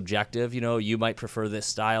more subjective. You might prefer this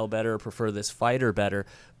style better, prefer this fighter better,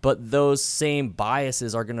 but those same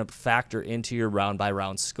biases are going to factor into your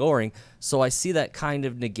round-by-round scoring. So I see that kind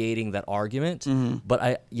of negating that argument. But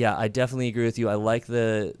I definitely agree with you. I like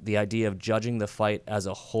the idea of judging the fight as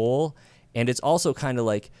a whole, and it's also kind of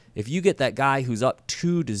like if you get that guy who's up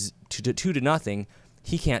 2-0,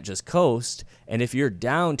 he can't just coast, and if you're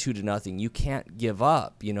down 2-0, you can't give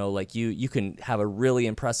up. You can have a really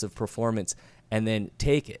impressive performance and then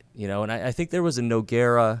take it. And I think there was a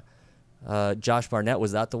Nogueira, Josh Barnett.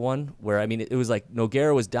 Was that the one where it was like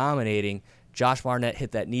Nogueira was dominating, Josh Barnett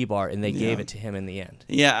hit that knee bar, and they gave it to him in the end.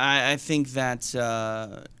 Yeah, I think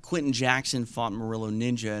that Quentin Jackson fought Murillo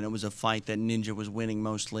Ninja, and it was a fight that Ninja was winning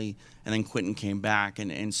mostly, and then Quentin came back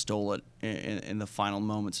and stole it in the final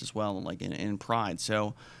moments as well, like in Pride.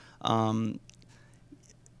 So fighting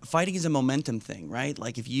is a momentum thing, right?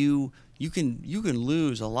 Like if you can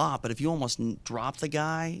lose a lot, but if you almost drop the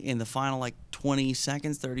guy in the final 20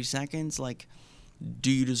 seconds, 30 seconds,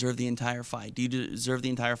 do you deserve the entire fight? Do you deserve the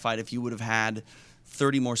entire fight if you would have had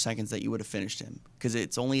 30 more seconds that you would have finished him? Because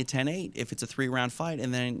it's only a 10-8 if it's a 3-round fight,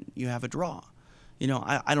 and then you have a draw.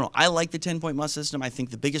 I don't know. I like the 10-point must system. I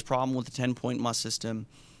think the biggest problem with the 10-point must system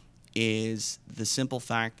is the simple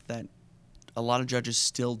fact that a lot of judges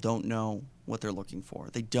still don't know what they're looking for.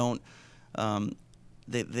 They don't. I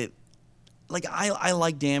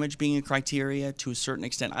like damage being a criteria to a certain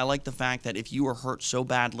extent. I like the fact that if you are hurt so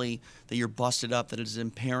badly that you're busted up that it is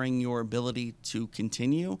impairing your ability to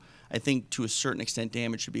continue, I think to a certain extent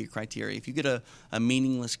damage should be a criteria. If you get a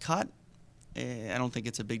meaningless cut, I don't think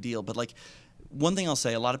it's a big deal. But one thing I'll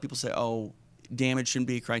say, a lot of people say, damage shouldn't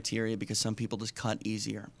be a criteria because some people just cut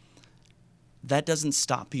easier. that doesn't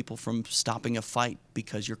stop people from stopping a fight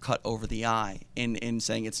because you're cut over the eye and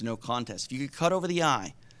saying it's no contest. If you get cut over the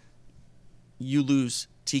eye, you lose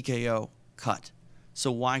TKO, cut.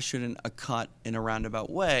 So why shouldn't a cut in a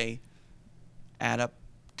roundabout way add up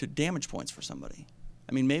to damage points for somebody?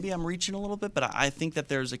 I mean, maybe I'm reaching a little bit, but I think that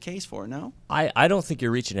there's a case for it, no? I don't think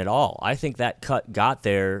you're reaching at all. I think that cut got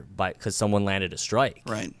there because someone landed a strike.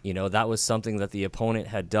 Right. That was something that the opponent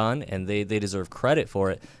had done, and they deserve credit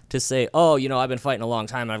for it. To say, oh, I've been fighting a long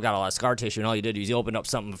time, and I've got a lot of scar tissue, and all you did is you opened up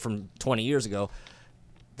something from 20 years ago,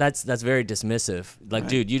 that's very dismissive. Like,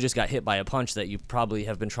 dude, you just got hit by a punch that you probably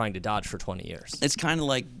have been trying to dodge for 20 years. It's kind of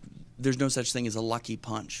like there's no such thing as a lucky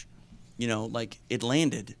punch. Like it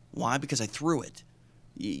landed. Why? Because I threw it.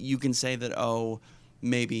 You can say that,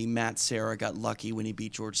 maybe Matt Serra got lucky when he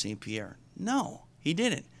beat George St. Pierre. No, he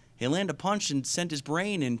didn't. He landed a punch and sent his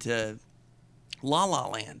brain into la-la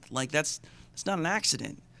land. Like, that's not an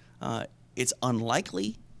accident. It's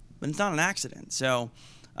unlikely, but it's not an accident. So,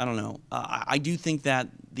 I don't know. I do think that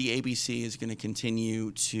the ABC is going to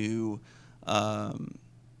continue to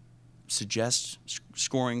suggest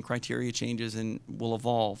scoring criteria changes and will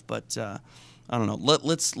evolve, but I don't know.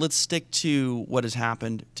 Let's stick to what has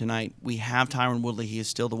happened tonight. We have Tyron Woodley. He is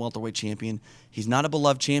still the welterweight champion. He's not a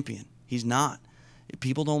beloved champion. He's not.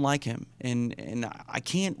 People don't like him, and I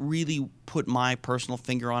can't really put my personal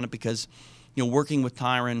finger on it because, working with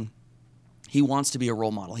Tyron, he wants to be a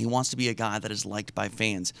role model. He wants to be a guy that is liked by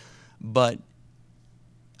fans. But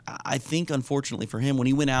I think, unfortunately for him, when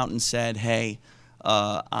he went out and said, "Hey,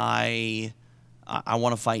 I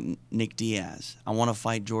want to fight Nick Diaz. I want to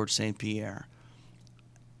fight George St. Pierre,"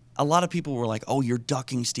 a lot of people were like, "Oh, you're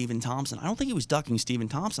ducking Stephen Thompson." I don't think he was ducking Stephen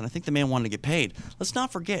Thompson. I think the man wanted to get paid. Let's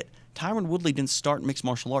not forget, Tyron Woodley didn't start mixed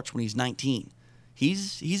martial arts when he's 19.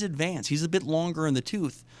 He's advanced. He's a bit longer in the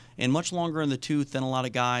tooth, and much longer in the tooth than a lot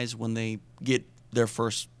of guys when they get their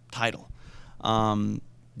first title.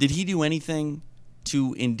 Did he do anything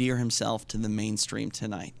to endear himself to the mainstream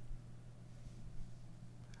tonight?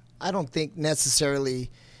 I don't think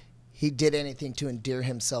necessarily he did anything to endear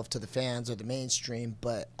himself to the fans or the mainstream,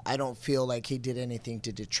 but I don't feel like he did anything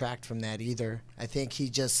to detract from that either. I think he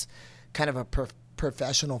just kind of a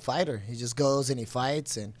professional fighter. He just goes and he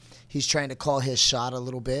fights, and he's trying to call his shot a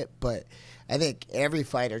little bit, but I think every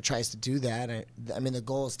fighter tries to do that. I mean, the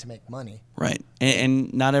goal is to make money. Right,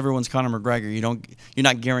 and not everyone's Conor McGregor. You're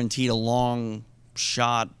not guaranteed a long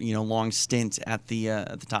shot, long stint at the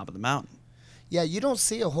top of the mountain. Yeah, you don't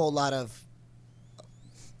see a whole lot of,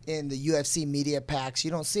 in the UFC media packs,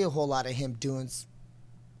 you don't see a whole lot of him doing,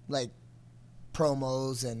 like,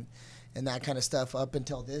 promos and that kind of stuff up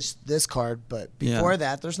until this card. But before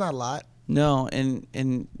that, there's not a lot. No,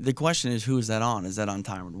 and the question is, who is that on? Is that on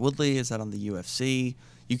Tyron Woodley? Is that on the UFC?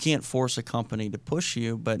 You can't force a company to push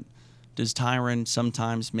you, but does Tyron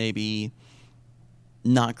sometimes maybe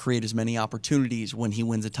not create as many opportunities when he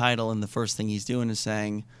wins a title and the first thing he's doing is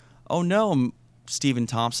saying, "Oh, no, Stephen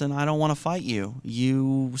Thompson, I don't want to fight you.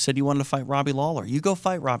 You said you wanted to fight Robbie Lawler. You go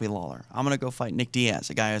fight Robbie Lawler. I'm going to go fight Nick Diaz,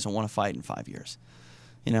 a guy who doesn't want to fight in 5 years."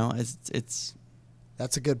 It's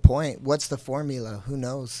That's a good point. What's the formula? Who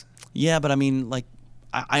knows? Yeah, but I mean, like,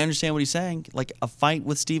 I understand what he's saying. Like, a fight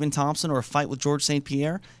with Stephen Thompson or a fight with George St.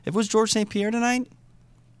 Pierre. If it was George St. Pierre tonight,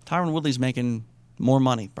 Tyron Woodley's making more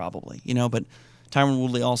money probably, but Tyron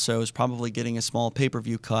Woodley also is probably getting a small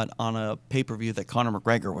pay-per-view cut on a pay-per-view that Conor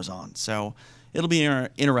McGregor was on. So it'll be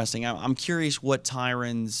interesting. I'm curious what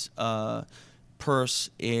Tyron's purse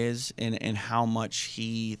is and how much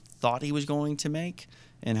he thought he was going to make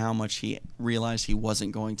and how much he realized he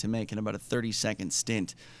wasn't going to make in about a 30-second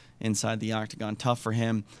stint inside the octagon. Tough for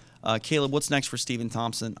him. Caleb, what's next for Stephen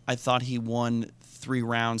Thompson? I thought he won 3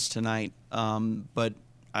 rounds tonight, but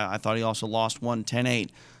I thought he also lost one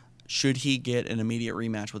 10-8. Should he get an immediate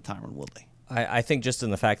rematch with Tyron Woodley? I think just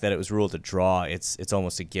in the fact that it was ruled a draw, it's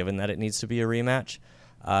almost a given that it needs to be a rematch.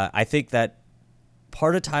 I think that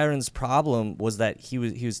part of Tyron's problem was that he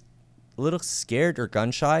was a little scared or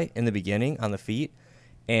gun shy in the beginning on the feet,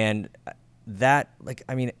 and that, like,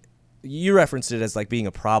 I mean, you referenced it as like being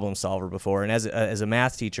a problem solver before, and as a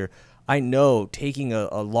math teacher, I know taking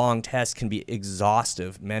a long test can be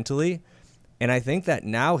exhaustive mentally, and I think that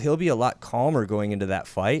now he'll be a lot calmer going into that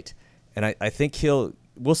fight, and I think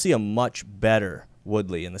we'll see a much better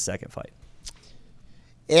Woodley in the second fight.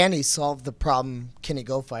 And he solved the problem, can he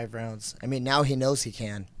go 5 rounds? I mean, now he knows he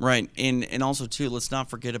can. Right, and also, too, let's not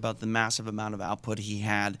forget about the massive amount of output he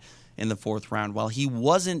had in the 4th round. While he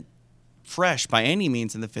wasn't fresh by any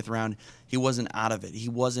means in the 5th round, he wasn't out of it. He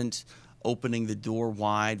wasn't opening the door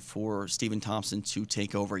wide for Stephen Thompson to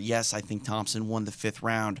take over. Yes, I think Thompson won the 5th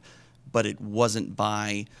round, but it wasn't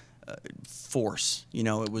by force. You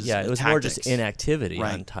know, it was it was tactics. more just inactivity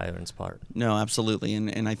Right. on Tyron's part. No, absolutely,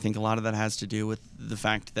 and I think a lot of that has to do with the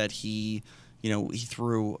fact that he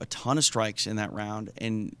threw a ton of strikes in that round,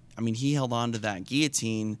 and I mean he held on to that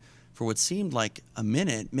guillotine for what seemed like a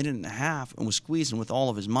minute and a half, and was squeezing with all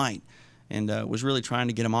of his might, and was really trying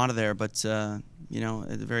to get him out of there, but it's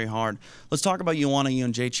very hard. Let's talk about Joanna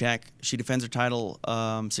Jędrzejczyk. She defends her title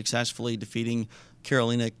successfully, defeating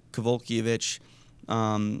Karolina Kowalkiewicz.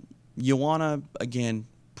 Joanna, again,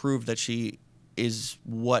 proved that she is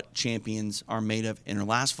what champions are made of in her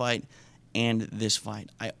last fight and this fight.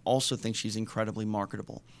 I also think she's incredibly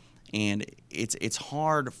marketable. And it's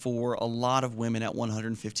hard for a lot of women at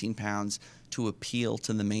 115 pounds to appeal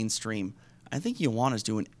to the mainstream. I think Joanna's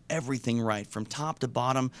doing everything right from top to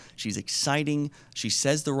bottom. She's exciting. She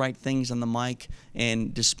says the right things on the mic.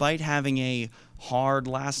 And despite having a hard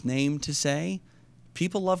last name to say,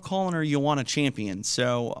 people love calling her Joanna Champion.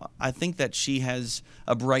 So I think that she has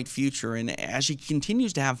a bright future. And as she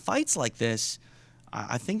continues to have fights like this,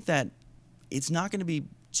 I think that it's not going to be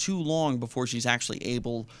too long before she's actually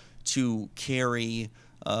able to carry,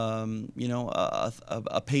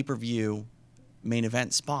 a pay-per-view main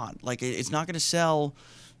event spot. Like, it's not going to sell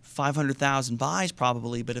 500,000 buys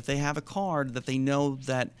probably, but if they have a card that they know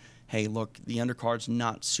that, hey, look, the undercard's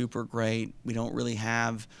not super great, we don't really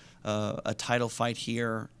have a title fight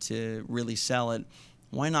here to really sell it,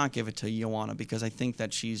 why not give it to Joanna? Because I think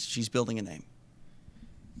that she's building a name.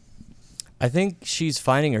 I think she's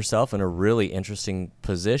finding herself in a really interesting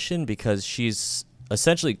position because she's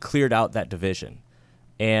essentially cleared out that division.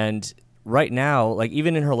 And right now, like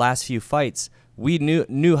even in her last few fights, we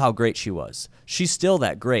knew how great she was. She's still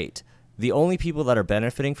that great. The only people that are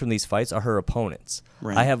benefiting from these fights are her opponents.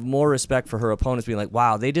 Right. I have more respect for her opponents being like,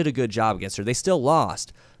 wow, they did a good job against her. They still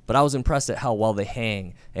lost, but I was impressed at how well they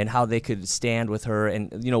hang and how they could stand with her and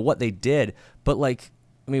what they did. But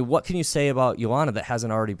what can you say about Joanna that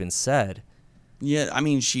hasn't already been said? Yeah, I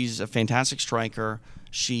mean, she's a fantastic striker.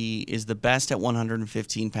 She is the best at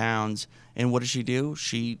 115 pounds. And what does she do?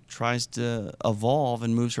 She tries to evolve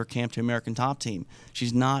and moves her camp to American Top Team.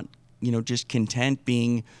 She's not, just content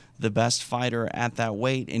being the best fighter at that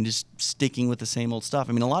weight and just sticking with the same old stuff.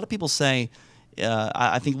 I mean, a lot of people say,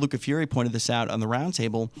 I think Luca Fury pointed this out on the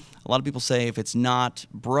roundtable, a lot of people say if it's not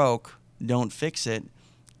broke, don't fix it.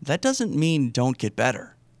 That doesn't mean don't get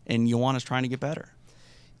better. And Joanna's trying to get better.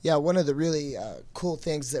 Yeah, one of the really cool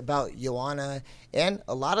things about Joanna and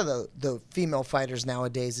a lot of the female fighters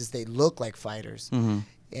nowadays is they look like fighters. Mm-hmm.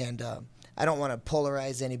 And I don't want to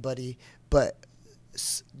polarize anybody, but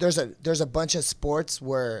there's a bunch of sports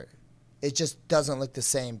where it just doesn't look the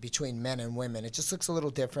same between men and women. It just looks a little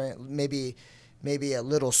different, maybe a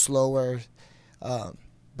little slower.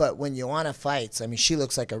 But when Joanna fights, I mean, she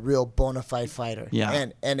looks like a real bona fide fighter. Yeah.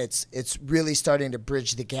 And it's really starting to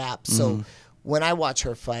bridge the gap. So when I watch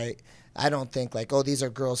her fight, I don't think like, oh, these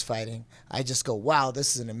are girls fighting. I just go, wow,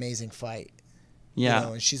 this is an amazing fight.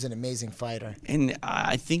 Yeah. And she's an amazing fighter. And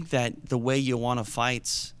I think that the way Joanna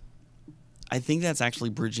fights, I think that's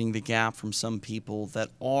actually bridging the gap from some people that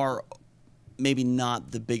are maybe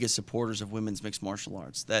not the biggest supporters of women's mixed martial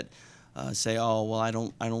arts, that say, oh, well, I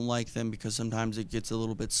don't like them because sometimes it gets a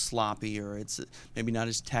little bit sloppy or it's maybe not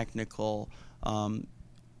as technical.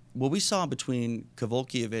 What we saw between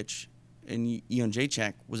Kowalkiewicz and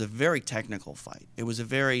Jędrzejczyk was a very technical fight. It was a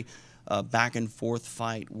very back and forth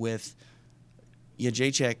fight with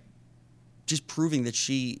Jędrzejczyk just proving that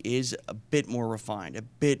she is a bit more refined, a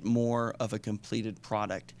bit more of a completed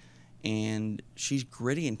product, and she's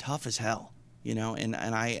gritty and tough as hell, And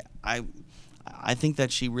I think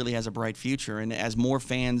that she really has a bright future, and as more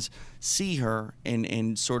fans see her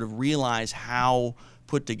and sort of realize how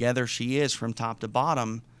put together she is from top to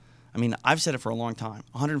bottom. I mean, I've said it for a long time.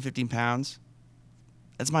 115 pounds,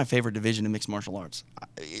 that's my favorite division in mixed martial arts.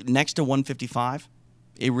 Next to 155,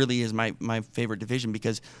 it really is my favorite division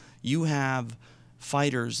because you have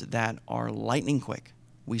fighters that are lightning quick.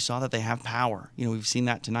 We saw that they have power. We've seen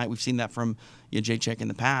that tonight. We've seen that from Jędrzejczyk in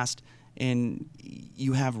the past. And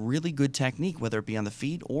you have really good technique, whether it be on the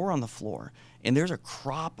feet or on the floor. And there's a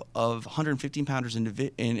crop of 115-pounders in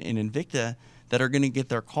Invicta that are going to get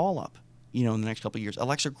their call up, in the next couple of years.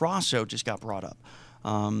 Alexa Grasso just got brought up.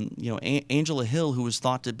 Angela Hill, who was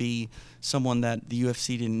thought to be someone that the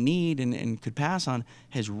UFC didn't need and could pass on,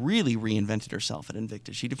 has really reinvented herself at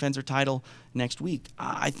Invicta. She defends her title next week.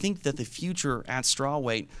 I think that the future at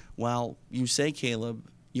strawweight, while you say, Caleb,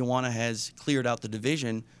 Joanna has cleared out the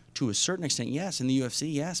division, to a certain extent, yes. In the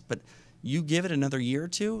UFC, yes. But you give it another year or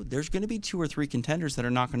two, there's going to be 2 or 3 contenders that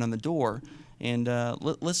are knocking on the door. And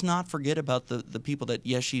let's not forget about the people that,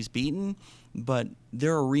 yes, she's beaten, but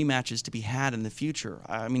there are rematches to be had in the future.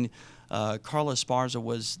 I mean, Carla Esparza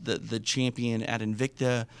was the champion at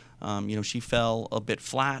Invicta. She fell a bit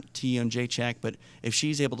flat to Jon Jacek, but if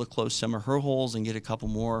she's able to close some of her holes and get a couple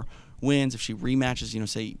more wins, if she rematches,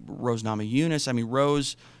 say Rose Namajunas. I mean,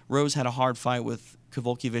 Rose had a hard fight with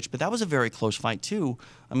Kowalkiewicz, but that was a very close fight too.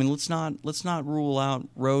 I mean, let's not rule out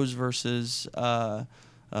Rose versus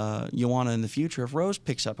Joanna in the future if Rose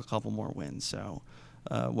picks up a couple more wins. So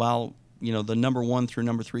while the number 1 through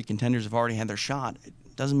number 3 contenders have already had their shot, it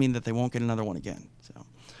doesn't mean that they won't get another one again. So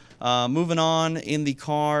moving on in the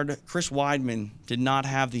card, Chris Weidman did not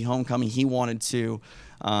have the homecoming he wanted to.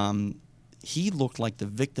 He looked like the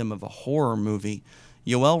victim of a horror movie.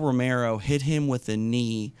 Yoel Romero hit him with a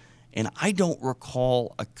knee, and I don't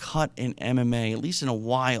recall a cut in MMA, at least in a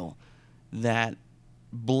while, that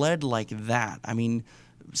bled like that. I mean,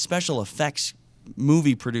 special effects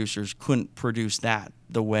movie producers couldn't produce that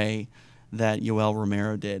the way that Yoel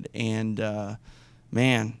Romero did. And,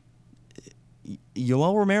 man,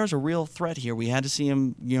 Yoel Romero's a real threat here. We had to see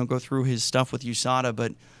him, go through his stuff with USADA,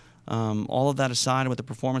 but all of that aside, with the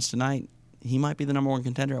performance tonight, he might be the number 1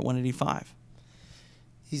 contender at 185.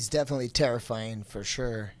 He's definitely terrifying for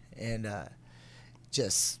sure. And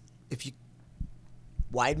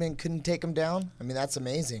Weidman couldn't take him down. I mean, that's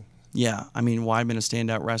amazing. Yeah, I mean, Weidman, a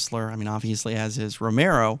standout wrestler. I mean, obviously as is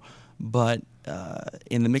Romero, but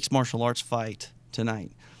in the mixed martial arts fight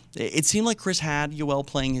tonight, it seemed like Chris had Yoel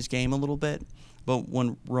playing his game a little bit, but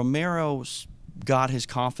when Romero got his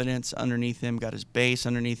confidence underneath him, got his base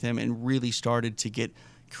underneath him, and really started to get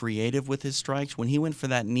creative with his strikes, when he went for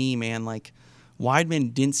that knee, man, like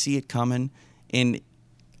Weidman didn't see it coming, and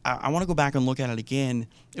I want to go back and look at it again.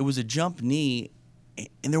 It was a jump knee,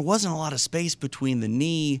 and there wasn't a lot of space between the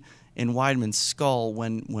knee and Weidman's skull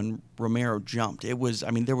when Romero jumped. There was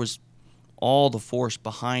all the force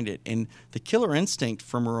behind it, and the killer instinct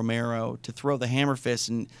from Romero to throw the hammer fist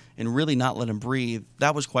and really not let him breathe,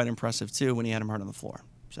 that was quite impressive too when he had him hard on the floor.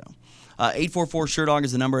 So 844-SHERDOG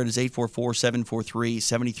is the number. It is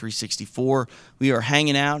 844-743-7364. We are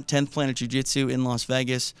hanging out, 10th Planet Jiu-Jitsu in Las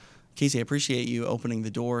Vegas. Casey, I appreciate you opening the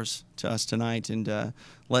doors to us tonight and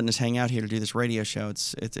letting us hang out here to do this radio show.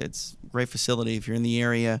 It's a great facility. If you're in the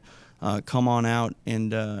area, come on out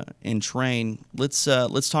and train. Let's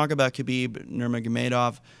talk about Khabib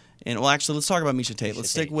Nurmagomedov, and actually let's talk about Miesha Tate. Let's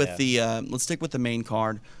stick with the main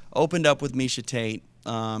card. Opened up with Miesha Tate.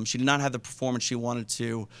 She did not have the performance she wanted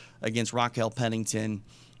to against Raquel Pennington.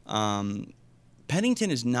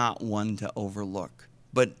 Pennington is not one to overlook,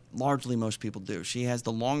 but largely most people do. She has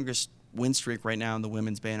the longest win streak right now in the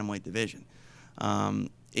women's bantamweight division.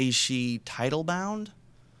 Is she title bound?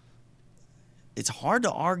 It's hard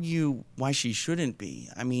to argue why she shouldn't be.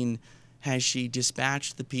 I mean, has she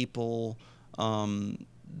dispatched the people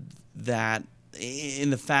that in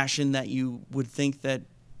the fashion that you would think that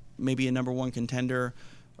maybe a number 1 contender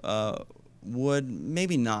would?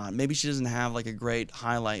 Maybe not. Maybe she doesn't have like a great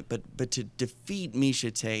highlight, but to defeat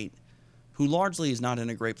Miesha Tate, who largely is not in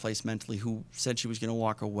a great place mentally, who said she was going to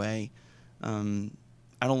walk away. I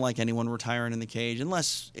don't like anyone retiring in the cage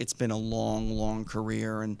unless it's been a long, long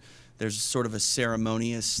career and there's sort of a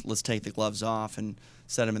ceremonious, let's take the gloves off and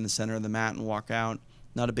set them in the center of the mat and walk out.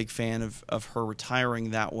 Not a big fan of her retiring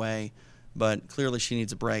that way, but clearly she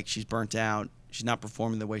needs a break. She's burnt out. She's not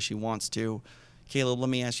performing the way she wants to. Caleb, let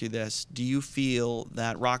me ask you this. Do you feel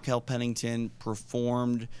that Raquel Pennington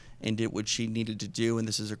performed and did what she needed to do, and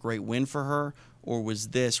this is a great win for her? Or was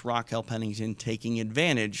this Raquel Pennington taking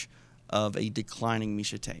advantage of a declining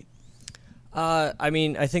Miesha Tate?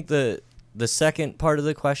 I think the second part of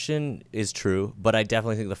the question is true, but I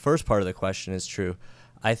definitely think the first part of the question is true.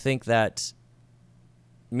 I think that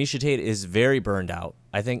Miesha Tate is very burned out.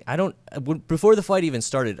 Before the fight even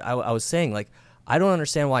started, I was saying, like, I don't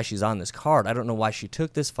understand why she's on this card. I don't know why she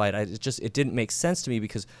took this fight. It didn't make sense to me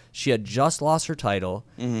because she had just lost her title,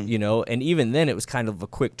 and even then it was kind of a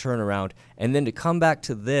quick turnaround. And then to come back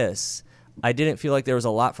to this, I didn't feel like there was a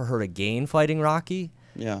lot for her to gain fighting Rocky.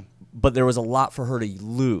 Yeah. But there was a lot for her to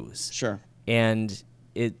lose. Sure. And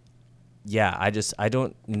I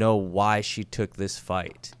don't know why she took this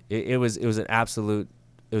fight. It was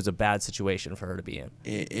a bad situation for her to be in.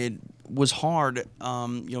 It was hard.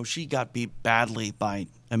 She got beat badly by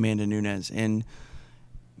Amanda Nunes. And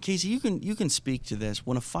Casey, you can speak to this.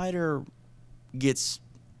 When a fighter gets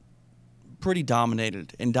pretty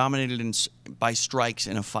dominated by strikes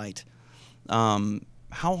in a fight,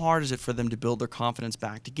 how hard is it for them to build their confidence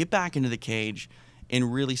back, to get back into the cage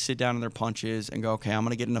and really sit down in their punches and go, okay, I'm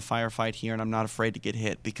going to get in a firefight here, and I'm not afraid to get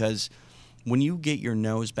hit. Because when you get your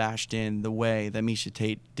nose bashed in the way that Miesha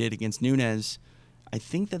Tate did against Nunes, I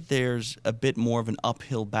think that there's a bit more of an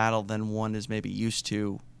uphill battle than one is maybe used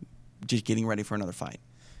to just getting ready for another fight.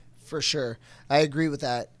 For sure. I agree with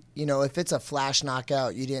that. If it's a flash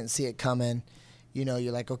knockout, you didn't see it coming,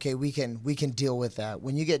 you're like, okay, we can deal with that.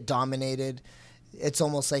 When you get dominated, it's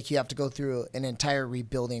almost like you have to go through an entire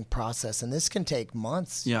rebuilding process, and this can take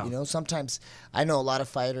months. Yeah. Sometimes I know a lot of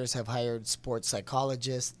fighters have hired sports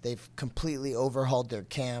psychologists. They've completely overhauled their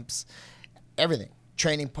camps, everything,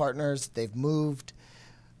 training partners. They've moved.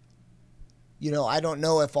 I don't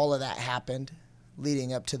know if all of that happened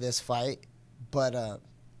leading up to this fight, but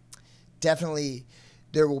definitely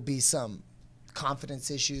there will be some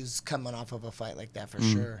confidence issues coming off of a fight like that for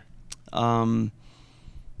sure.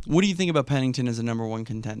 What do you think about Pennington as a number one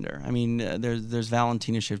contender? I mean, there's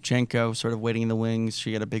Valentina Shevchenko sort of waiting in the wings.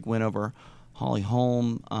 She had a big win over Holly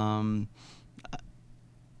Holm.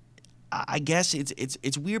 I guess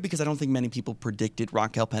it's weird because I don't think many people predicted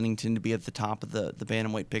Raquel Pennington to be at the top of the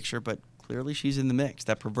bantamweight picture, but clearly she's in the mix,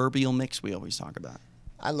 that proverbial mix we always talk about.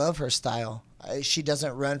 I love her style. She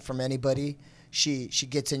doesn't run from anybody. She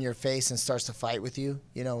gets in your face and starts to fight with you.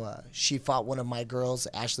 She fought one of my girls,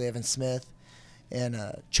 Ashley Evans Smith, and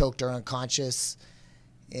choked her unconscious.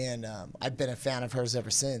 And I've been a fan of hers ever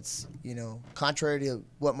since. Contrary to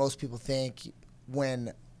what most people think,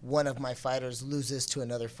 when one of my fighters loses to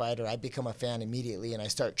another fighter, I become a fan immediately, and I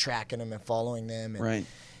start tracking them and following them. And, right.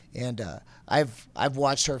 And I've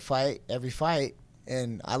watched her fight every fight,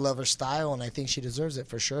 and I love her style, and I think she deserves it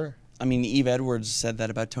for sure. I mean, Eve Edwards said that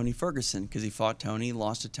about Tony Ferguson because he fought Tony,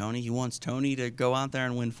 lost to Tony. He wants Tony to go out there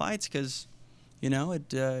and win fights because,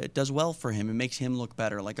 it does well for him. It makes him look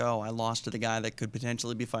better. Like, oh, I lost to the guy that could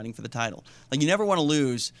potentially be fighting for the title. Like, you never want to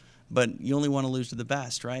lose, but you only want to lose to the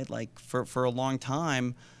best, right? Like, for a long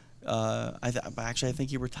time, I think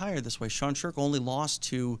he retired this way. Sean Sherk only lost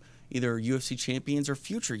to either UFC champions or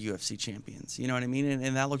future UFC champions. You know what I mean?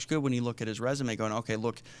 And that looks good when you look at his resume going, okay,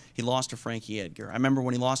 look, he lost to Frankie Edgar. I remember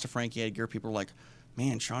when he lost to Frankie Edgar, people were like,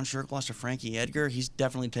 man, Sean Sherk lost to Frankie Edgar? He's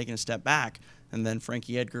definitely taken a step back. And then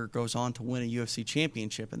Frankie Edgar goes on to win a UFC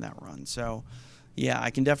championship in that run. So, yeah, I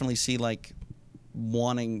can definitely see, like,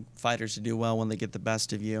 wanting fighters to do well when they get the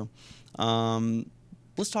best of you.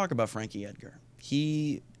 Let's talk about Frankie Edgar.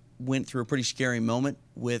 He went through a pretty scary moment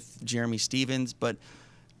with Jeremy Stephens, but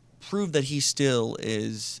proved that he still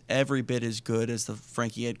is every bit as good as the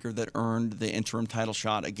Frankie Edgar that earned the interim title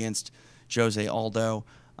shot against Jose Aldo.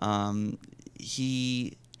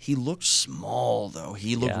 He looked small, though.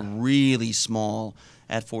 He looked really small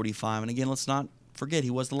at 45. And again, let's not forget,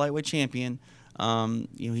 he was the lightweight champion.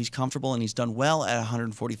 He's comfortable and he's done well at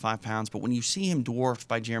 145 pounds. But when you see him dwarfed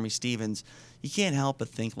by Jeremy Stephens, you can't help but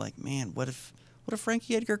think, like, man, what if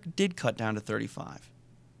Frankie Edgar did cut down to 35?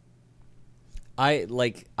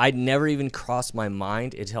 I'd never even crossed my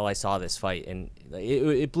mind until I saw this fight, and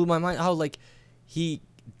it blew my mind how, like, he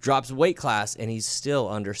drops weight class and he's still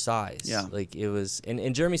undersized. Yeah. Like, it was,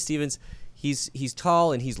 and Jeremy Stephens, he's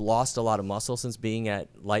tall and he's lost a lot of muscle since being at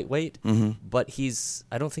lightweight, but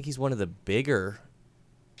I don't think he's one of the bigger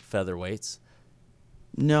featherweights.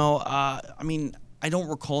 No, I mean, I don't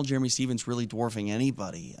recall Jeremy Stephens really dwarfing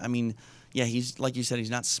anybody. I mean, yeah, he's, like you said, he's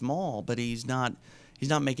not small, but he's not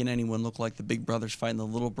making anyone look like the big brother's fighting the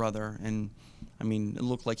little brother. And, I mean, it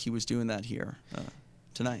looked like he was doing that here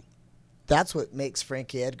tonight. That's what makes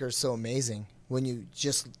Frankie Edgar so amazing. When you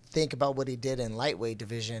just think about what he did in lightweight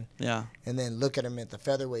division, and then look at him at the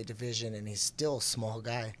featherweight division, and he's still a small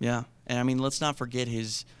guy. Yeah, and I mean, let's not forget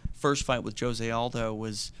his first fight with Jose Aldo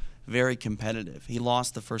was very competitive. He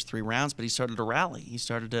lost the first 3 rounds, but he started to rally. He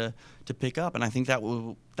started to pick up, and I think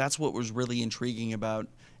that's what was really intriguing about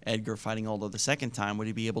Edgar fighting Aldo the second time. Would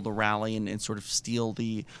he be able to rally and sort of steal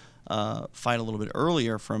the fight a little bit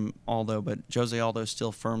earlier from Aldo? But Jose Aldo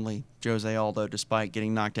still firmly Jose Aldo, despite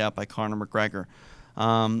getting knocked out by Conor McGregor.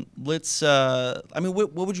 What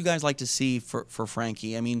would you guys like to see for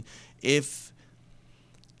Frankie? I mean, if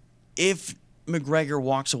McGregor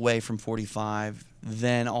walks away from 45,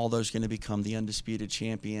 then Aldo's going to become the undisputed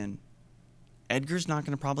champion. Edgar's not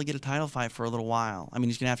going to probably get a title fight for a little while. I mean,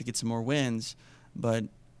 he's going to have to get some more wins, but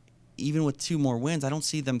even with 2 more wins, I don't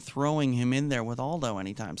see them throwing him in there with Aldo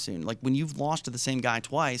anytime soon. Like, when you've lost to the same guy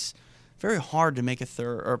twice, very hard to make a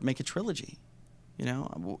third or make a trilogy. You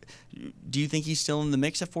know, do you think he's still in the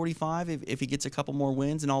mix at 45 if he gets a couple more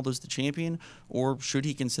wins and Aldo's the champion, or should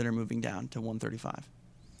he consider moving down to 135?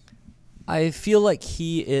 I feel like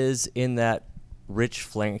he is in that Rich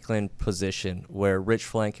Franklin position, where Rich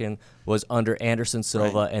Franklin was under Anderson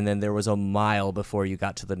Silva, and then there was a mile before you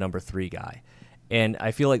got to the number 3 guy. And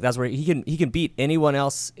I feel like that's where he can beat anyone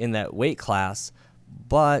else in that weight class,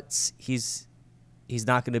 but he's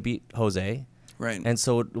not going to beat Jose. Right. And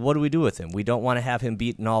so what do we do with him? We don't want to have him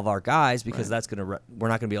beating all of our guys because we're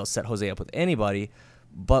not going to be able to set Jose up with anybody,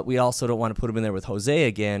 but we also don't want to put him in there with Jose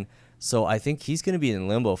again. So I think he's going to be in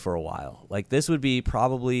limbo for a while. Like, this would be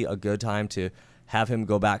probably a good time to have him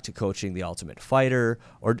go back to coaching The Ultimate Fighter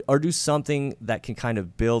or do something that can kind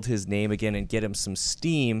of build his name again and get him some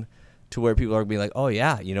steam to where people are going to be like, oh,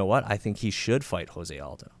 yeah, you know what? I think he should fight Jose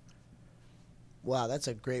Aldo. Wow, that's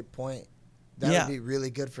a great point. That would be really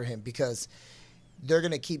good for him because they're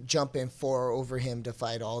going to keep jumping 4 over him to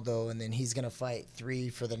fight Aldo, and then he's going to fight 3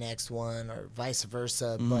 for the next one or vice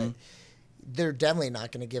versa. But they're definitely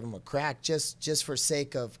not going to give him a crack just for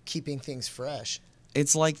sake of keeping things fresh.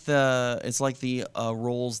 It's like the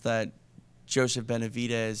roles that Joseph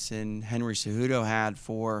Benavidez and Henry Cejudo had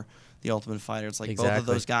for The Ultimate Fighter. It's like both of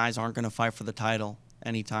those guys aren't going to fight for the title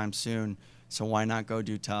anytime soon, so why not go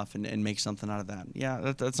do tough and make something out of that?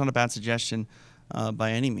 Yeah, that's not a bad suggestion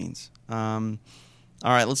by any means.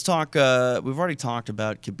 All right, let's talk. We've already talked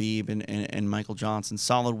about Khabib and Michael Johnson.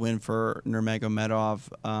 Solid win for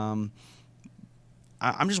Nurmagomedov.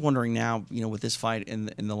 I'm just wondering now, with this fight in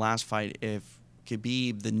the last fight, if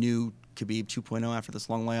Khabib, the new Khabib 2.0 after this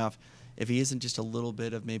long layoff, if he isn't just a little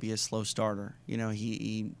bit of maybe a slow starter.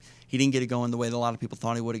 He didn't get it going the way that a lot of people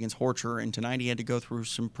thought he would against Horcher, and tonight he had to go through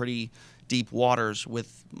some pretty deep waters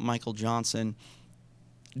with Michael Johnson.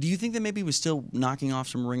 Do you think that maybe he was still knocking off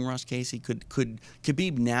some ring rust, Casey? Could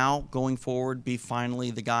Khabib now, going forward, be finally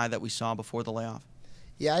the guy that we saw before the layoff?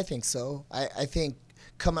 Yeah, I think so. I think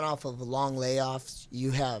coming off of a long layoff,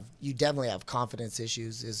 you definitely have confidence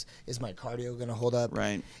issues. Is my cardio going to hold up?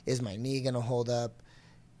 Right. Is my knee going to hold up?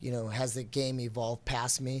 Has the game evolved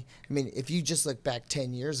past me? I mean, if you just look back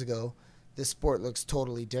 10 years ago, this sport looks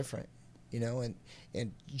totally different.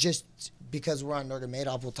 And just because we're on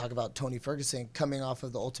Nurmagomedov, we'll talk about Tony Ferguson coming off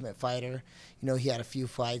of The Ultimate Fighter. He had a few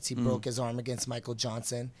fights. He broke his arm against Michael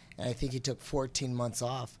Johnson, and I think he took 14 months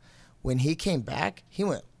off. When he came back, he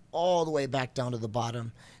went all the way back down to the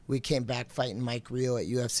bottom. We came back fighting Mike Rio at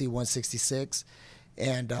UFC 166,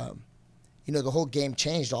 and the whole game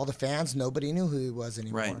changed. All the fans, nobody knew who he was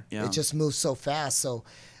anymore. Right, yeah. It just moved so fast. So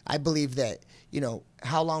I believe that,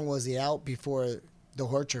 how long was he out before the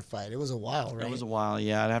Horcher fight? It was a while, right? It was a while,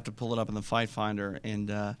 yeah. I'd have to pull it up in the Fight Finder,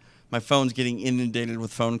 and my phone's getting inundated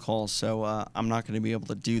with phone calls, so I'm not going to be able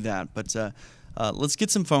to do that. But let's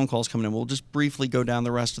get some phone calls coming in. We'll just briefly go down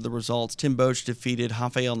the rest of the results. Tim Boetsch defeated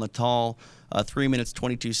Rafael Natal, 3 minutes,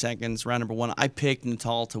 22 seconds, round number 1. I picked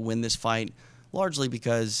Natal to win this fight largely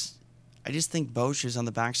because I just think Boetsch is on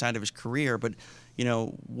the backside of his career. But,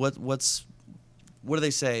 what do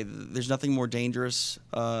they say? There's nothing more dangerous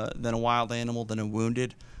than a wild animal than a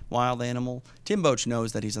wounded wild animal. Tim Boetsch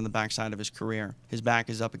knows that he's on the backside of his career. His back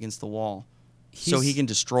is up against the wall. So he can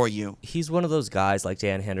destroy you. He's one of those guys like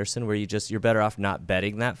Dan Henderson where you're better off not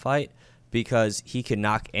betting that fight because he can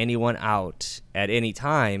knock anyone out at any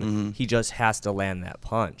time. Mm-hmm. He just has to land that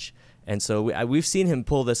punch. And so we've seen him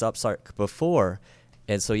pull this upstart before.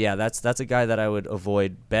 And so, yeah, that's a guy that I would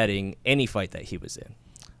avoid betting any fight that he was in.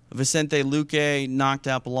 Vicente Luque knocked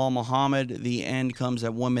out Bilal Muhammad. The end comes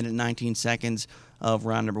at 1 minute 19 seconds of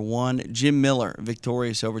round number 1. Jim Miller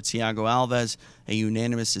victorious over Thiago Alves. A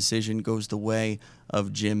unanimous decision goes the way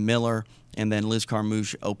of Jim Miller. And then Liz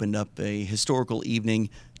Carmouche opened up a historical evening,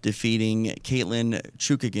 defeating Caitlin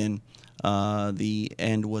Chukagian. The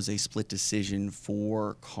end was a split decision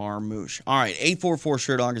for Carmouche. All right,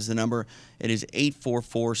 844-SHERDOG is the number. It is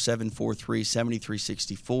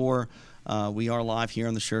 844-743-7364. We are live here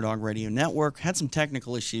on the ShareDog Radio Network. Had some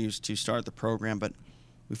technical issues to start the program, but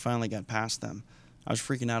we finally got past them. I was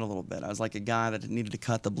freaking out a little bit. I was like a guy that needed to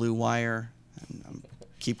cut the blue wire and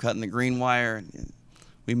keep cutting the green wire.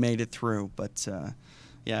 We made it through, but I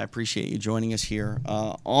appreciate you joining us here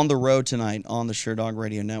on the road tonight on the ShareDog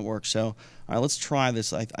Radio Network. So, all right, let's try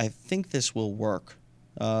this. I think this will work.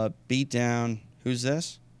 Beat down. Who's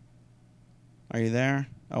this? Are you there?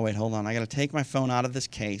 Oh, wait, hold on. I got to take my phone out of this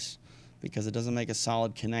case because it doesn't make a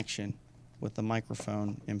solid connection with the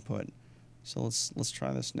microphone input. So let's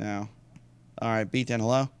try this now. All right, beat down.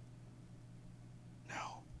 Hello?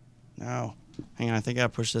 No. Hang on, I think I gotta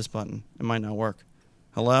push this button. It might not work.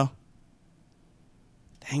 Hello?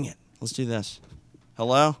 Dang it. Let's do this.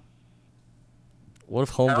 Hello? What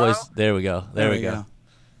if Homeboys... Hello? There we go. There we go.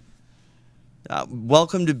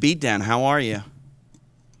 Welcome to Beatdown. How are you?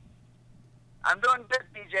 I'm doing good,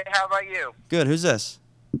 DJ. How about you? Good. Who's this?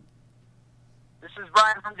 This is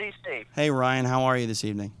Brian from D.C. Hey, Ryan, how are you this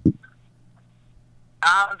evening?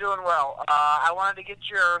 I'm doing well. I wanted to get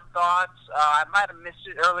your thoughts. I might have missed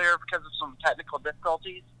it earlier because of some technical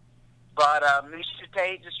difficulties, but Miesha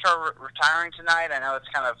Tate just started retiring tonight. I know it's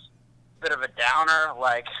kind of a bit of a downer.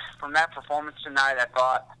 Like, from that performance tonight,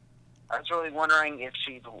 I was really wondering if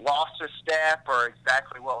she'd lost a step or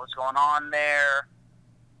exactly what was going on there.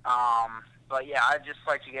 But, yeah, I'd just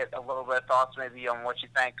like to get a little bit of thoughts maybe on what you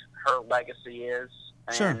think her legacy is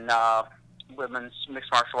in women's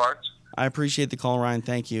mixed martial arts. I appreciate the call, Ryan.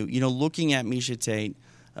 Thank you. You know, looking at Miesha Tate,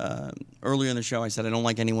 earlier in the show I said I don't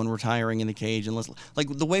like anyone retiring in the cage unless, like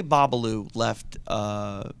the way Babalu left,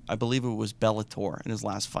 I believe it was Bellator in his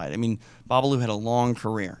last fight. I mean, Babalu had a long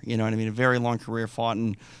career, you know what I mean, a very long career, fought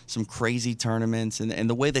in some crazy tournaments, and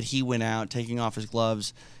the way that he went out, taking off his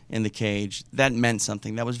gloves in the cage, that meant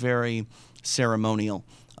something. That was very ceremonial.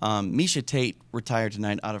 Miesha Tate retired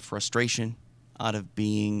tonight out of frustration, out of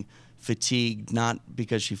being fatigued, not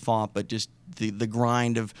because she fought, but just the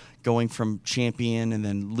grind of going from champion and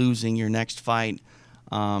then losing your next fight.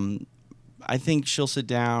 I think she'll sit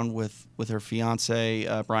down with her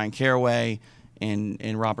fiance, Brian Caraway,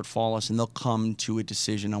 and Robert Follis, and they'll come to a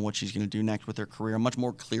decision on what she's going to do next with her career, a much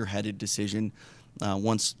more clear-headed decision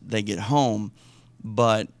once they get home.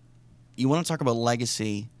 But you want to talk about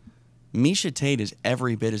legacy, Miesha Tate is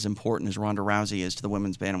every bit as important as Ronda Rousey is to the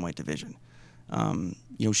women's bantamweight division.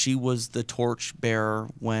 You know, she was the torch bearer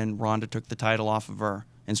when Ronda took the title off of her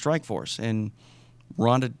in Strikeforce, and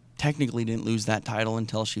Ronda technically didn't lose that title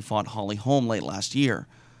until she fought Holly Holm late last year.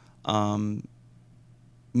 Miesha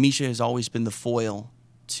has always been the foil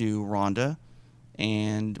to Ronda,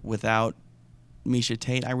 and without Miesha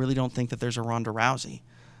Tate, I really don't think that there's a Ronda Rousey.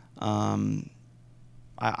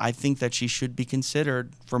 I think that she should be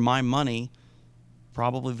considered, for my money,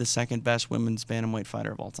 probably the second best women's bantamweight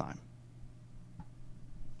fighter of all time.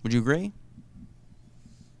 Would you agree?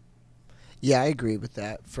 Yeah, I agree with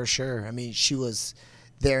that for sure. I mean, she was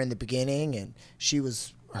there in the beginning, and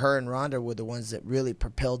her and Ronda were the ones that really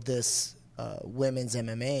propelled this women's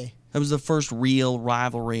MMA. That was the first real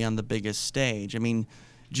rivalry on the biggest stage. I mean,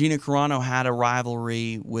 Gina Carano had a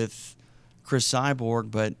rivalry with Chris Cyborg,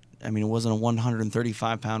 but I mean, it wasn't a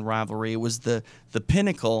 135-pound rivalry. It was the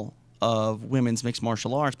pinnacle of women's mixed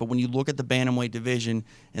martial arts. But when you look at the bantamweight division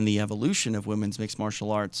and the evolution of women's mixed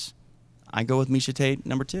martial arts, I go with Miesha Tate,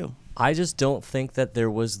 number 2. I just don't think that there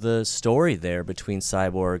was the story there between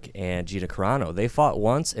Cyborg and Gina Carano. They fought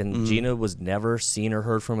once, and Gina was never seen or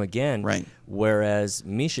heard from again. Right. Whereas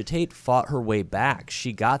Miesha Tate fought her way back.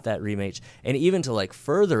 She got that rematch. And even to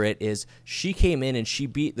further it is she came in and she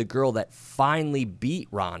beat the girl that finally beat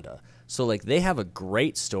Ronda. So, they have a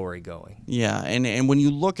great story going. Yeah, and when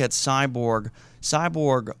you look at Cyborg,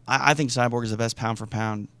 I think Cyborg is the best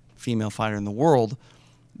pound-for-pound female fighter in the world,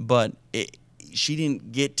 but she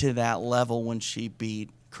didn't get to that level when she beat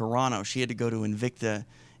Carano. She had to go to Invicta,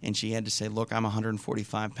 and she had to say, look, I'm a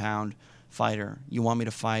 145-pound fighter. You want me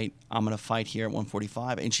to fight? I'm going to fight here at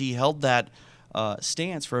 145. And she held that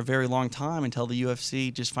stance for a very long time until the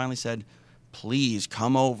UFC just finally said, please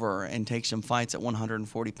come over and take some fights at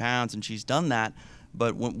 140 pounds, and she's done that.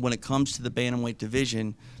 But when it comes to the bantamweight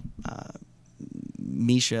division,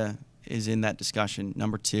 Miesha is in that discussion,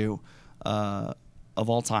 number 2 of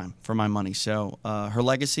all time for my money. So her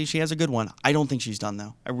legacy, she has a good one. I don't think she's done,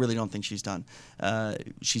 though. I really don't think she's done.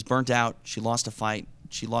 She's burnt out. She lost a fight.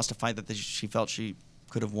 She lost a fight that she felt she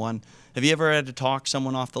could have won. Have you ever had to talk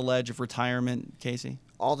someone off the ledge of retirement, Casey?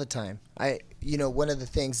 All the time. One of the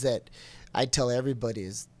things that I tell everybody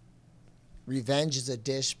is revenge is a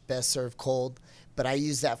dish best served cold, but I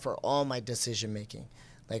use that for all my decision making.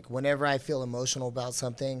 Whenever I feel emotional about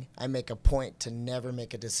something, I make a point to never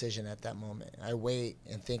make a decision at that moment. I wait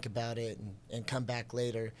and think about it and come back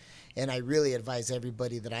later. And I really advise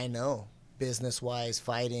everybody that I know, business-wise,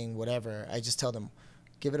 fighting, whatever, I just tell them,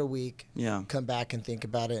 give it a week, come back and think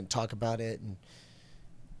about it and talk about it. And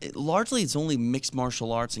largely, it's only mixed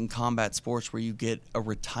martial arts and combat sports where you get a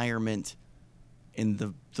retirement in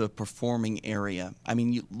the performing area. I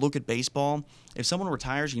mean, you look at baseball. If someone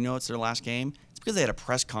retires, it's their last game. It's because they had a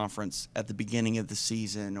press conference at the beginning of the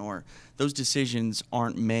season, or those decisions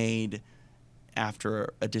aren't made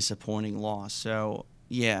after a disappointing loss. So,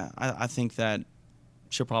 yeah, I think that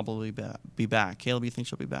she'll probably be back. Caleb, you think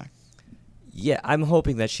she'll be back? Yeah, I'm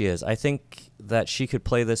hoping that she is. I think that she could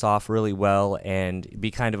play this off really well and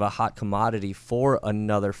be kind of a hot commodity for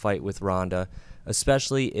another fight with Ronda,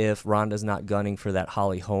 especially if Ronda's not gunning for that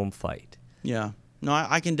Holly Holm fight. Yeah. No,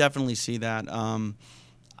 I can definitely see that.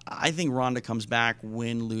 I think Ronda comes back,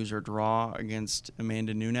 win, lose, or draw against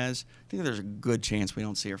Amanda Nunes. I think there's a good chance we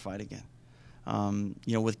don't see her fight again.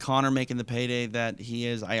 With Conor making the payday that he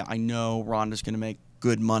is, I know Ronda's going to make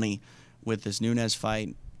good money with this Nunes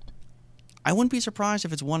fight. I wouldn't be surprised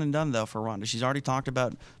if it's one and done, though, for Ronda. She's already talked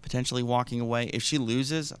about potentially walking away. If she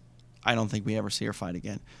loses, I don't think we ever see her fight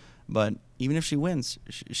again. But even if she wins,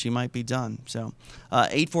 she might be done. So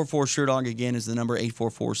 844-SUREDOG again is the number,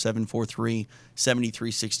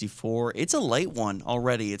 844-743-7364. It's a late one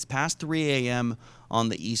already. It's past 3 a.m. on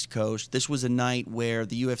the East Coast. This was a night where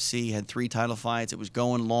the UFC had 3 title fights. It was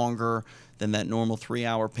going longer than that normal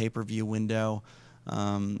 3-hour pay-per-view window.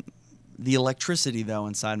 The electricity, though,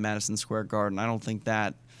 inside Madison Square Garden, I don't think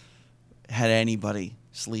that had anybody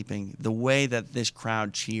sleeping. The way that this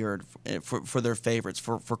crowd cheered for their favorites,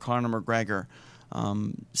 for Conor McGregor.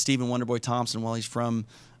 Stephen Wonderboy Thompson, while he's from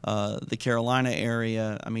the Carolina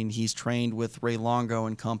area, I mean, he's trained with Ray Longo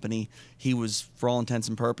and company. He was, for all intents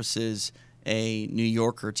and purposes, a New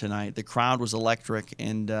Yorker tonight. The crowd was electric,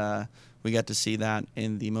 and we got to see that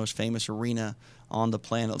in the most famous arena on the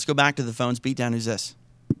planet. Let's go back to the phones. Beatdown, who's this?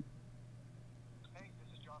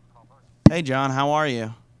 Hey, John, how are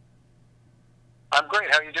you? I'm great.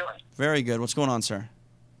 How are you doing? Very good. What's going on, sir?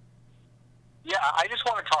 Yeah, I just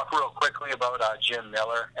want to talk real quickly about Jim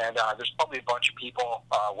Miller, and there's probably a bunch of people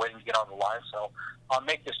waiting to get on the line, so I'll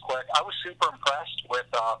make this quick. I was super impressed with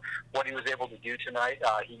what he was able to do tonight.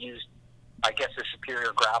 He used, I guess, his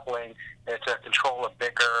superior grappling to control a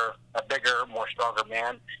bigger, more stronger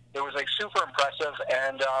man. It was super impressive,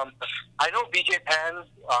 and I know BJ Penn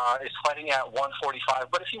is fighting at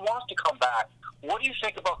 145, but if he wants to come back, what do you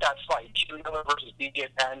think about that fight, Jim Miller versus BJ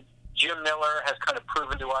Penn? Jim Miller has kind of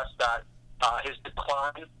proven to us that his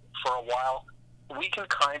decline for a while, we can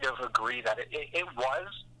kind of agree that it was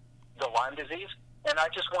the Lyme disease, and I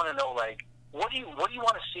just want to know, what do you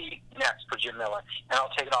want to see next for Jim Miller? And I'll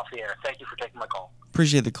take it off the air. Thank you for taking my call.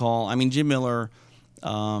 Appreciate the call. I mean, Jim Miller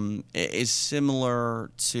is similar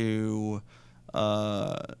to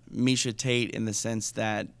Misha Tate in the sense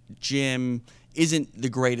that Jim isn't the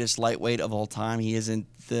greatest lightweight of all time. He isn't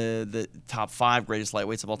the top 5 greatest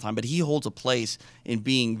lightweights of all time, but he holds a place in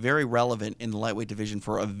being very relevant in the lightweight division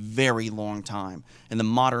for a very long time, in the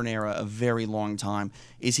modern era, a very long time.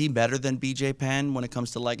 Is he better than BJ Penn when it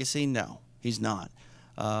comes to legacy? No, he's not.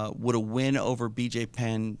 Would a win over BJ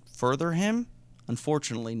Penn further him?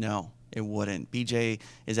 Unfortunately, no, it wouldn't. BJ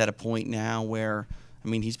is at a point now where, I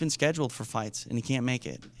mean, he's been scheduled for fights, and he can't make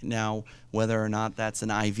it. Now, whether or not that's an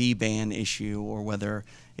IV ban issue or whether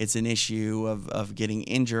it's an issue of getting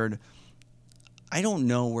injured, I don't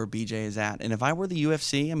know where BJ is at. And if I were the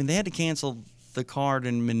UFC, I mean, they had to cancel the card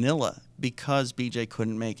in Manila because BJ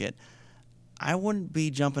couldn't make it. I wouldn't be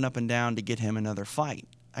jumping up and down to get him another fight.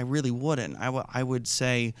 I really wouldn't. I would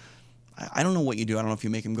say, I don't know what you do. I don't know if you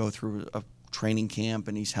make him go through a training camp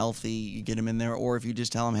and he's healthy, you get him in there, or if you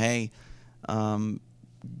just tell him, hey,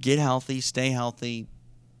 get healthy, stay healthy.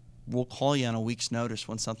 We'll call you on a week's notice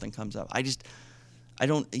when something comes up. I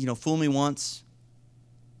don't, fool me once,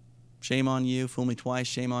 shame on you. Fool me twice,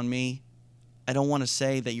 shame on me. I don't want to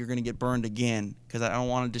say that you're going to get burned again because I don't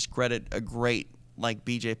want to discredit a great like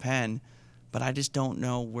BJ Penn, but I just don't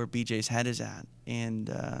know where BJ's head is at. And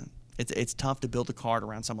it's tough to build a card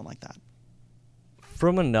around someone like that.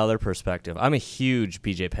 From another perspective, I'm a huge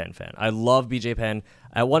BJ Penn fan. I love BJ Penn.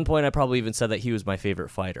 At one point, I probably even said that he was my favorite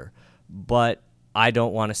fighter. But I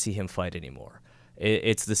don't want to see him fight anymore.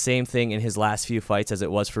 It's the same thing in his last few fights as it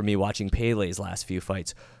was for me watching Pele's last few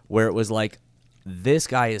fights, where it was like, this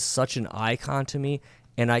guy is such an icon to me,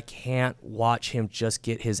 and I can't watch him just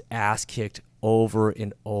get his ass kicked over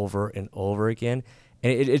and over and over again.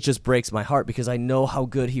 And it just breaks my heart because I know how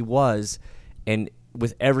good he was. And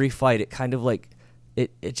with every fight, it kind of like...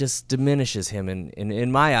 It just diminishes him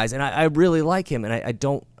in my eyes, and I really like him, and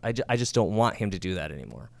I just don't want him to do that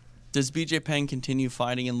anymore. Does BJ Penn continue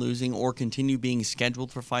fighting and losing, or continue being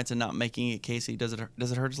scheduled for fights and not making it, Casey? Does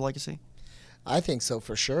it hurt his legacy? I think so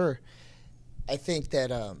for sure. I think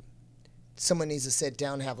that someone needs to sit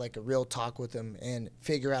down and have a real talk with him and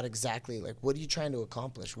figure out exactly what are you trying to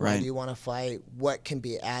accomplish? Why do you want to fight? What can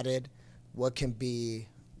be added? What can be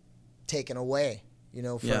taken away?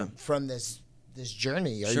 From this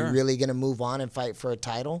journey. Are you really going to move on and fight for a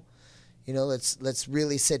title? Let's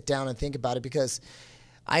really sit down and think about it, because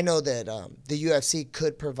I know that the UFC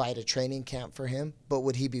could provide a training camp for him, but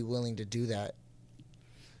would he be willing to do that?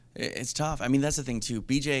 It's tough. I mean, that's the thing too.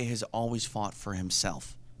 BJ has always fought for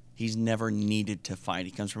himself. He's never needed to fight.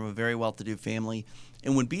 He comes from a very well-to-do family,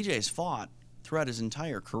 and when BJ has fought throughout his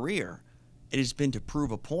entire career, it has been to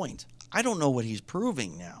prove a point. I don't know what he's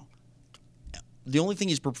proving now. The only thing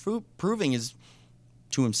he's proving is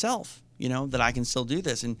to himself, that I can still do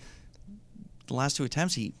this. And the last 2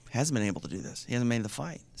 attempts, he hasn't been able to do this. He hasn't made the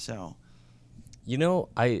fight. So, You know,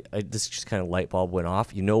 I this just kind of light bulb went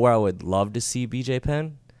off. You know where I would love to see BJ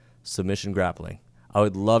Penn? Submission grappling. I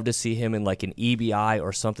would love to see him in like an EBI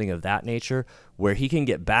or something of that nature, where he can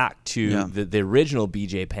get back to the original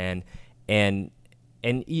BJ Penn and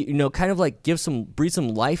you know, kind of like breathe some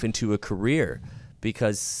life into a career,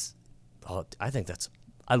 because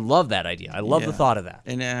I love that idea. I love the thought of that.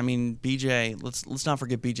 And I mean, BJ, let's not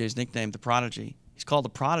forget BJ's nickname, the Prodigy. He's called the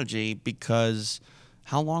Prodigy because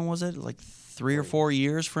how long was it? Like 3 or 4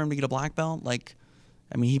 years for him to get a black belt? Like,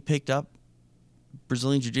 I mean, he picked up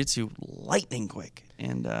Brazilian Jiu-Jitsu lightning quick.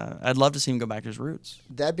 And I'd love to see him go back to his roots.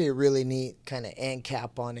 That'd be a really neat kind of end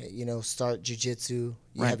cap on it. You know, start jiu-jitsu,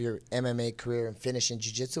 you have your MMA career and finish in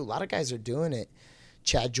jiu-jitsu. A lot of guys are doing it.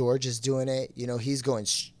 Chad George is doing it. You know, he's going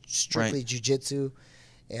strictly jiu-jitsu.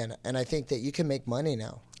 And I think that you can make money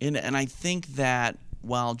now. And I think that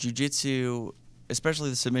while jiu-jitsu, especially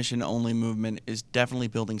the submission-only movement, is definitely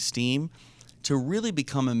building steam, to really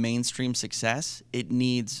become a mainstream success, it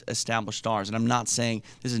needs established stars. And I'm not saying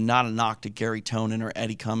this is not a knock to Gary Tonin or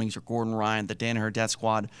Eddie Cummings or Gordon Ryan, the Danaher Death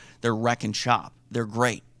Squad. They're wrecking shop. They're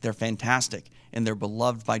great. They're fantastic. And they're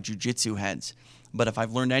beloved by jiu-jitsu heads. But if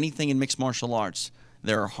I've learned anything in mixed martial arts,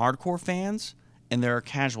 there are hardcore fans and there are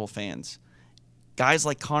casual fans. Guys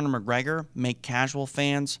like Conor McGregor make casual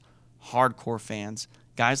fans hardcore fans.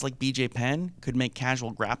 Guys like BJ Penn could make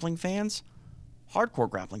casual grappling fans hardcore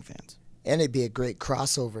grappling fans. And it'd be a great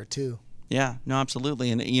crossover, too. Yeah, no,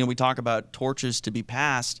 absolutely. And, you know, we talk about torches to be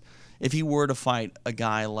passed. If he were to fight a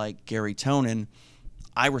guy like Gary Tonin,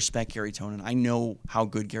 I respect Gary Tonin. I know how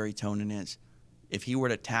good Gary Tonin is. If he were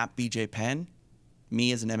to tap BJ Penn,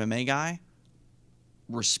 me as an MMA guy,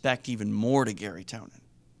 respect even more to Gary Tonin.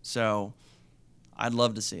 So I'd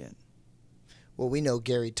love to see it. Well, we know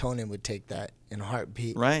Gary Tonin would take that in a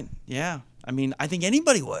heartbeat. Right, yeah. I mean, I think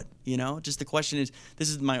anybody would, you know. Just the question is, this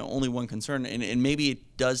is my only one concern, and maybe it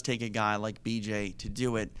does take a guy like BJ to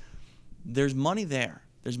do it. There's money there.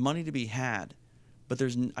 There's money to be had. But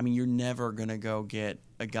you're never going to go get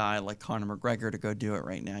a guy like Conor McGregor to go do it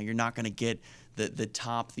right now. You're not going to get the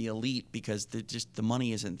top, the elite, because the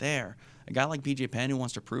money isn't there. A guy like BJ Penn who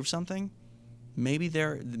wants to prove something, maybe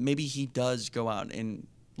he does go out and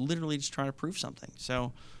literally just try to prove something.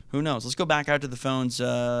 So who knows? Let's go back out to the phones.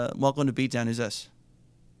 Welcome to Beatdown. Who's this?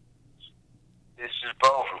 This is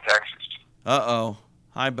Bo from Texas. Uh-oh.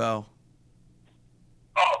 Hi, Bo.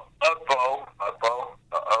 Oh, Bo.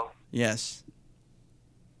 Uh-oh. Yes.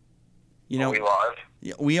 You know, are we live?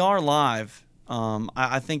 Yeah, we are live.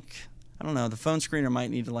 I think, I don't know, the phone screener might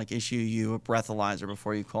need to, like, issue you a breathalyzer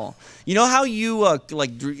before you call. You know how you, what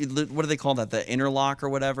do they call that, the interlock or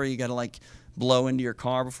whatever? You got to, like, blow into your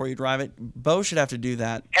car before you drive it? Bo should have to do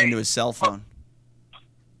that into his cell phone.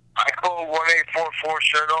 I called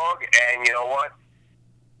 1-844-SHERDOG, and you know what?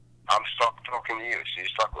 I'm stuck talking to you, so you're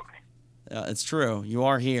stuck with me. It's true. You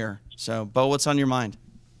are here. So, Bo, what's on your mind?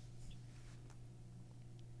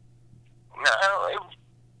 No, it was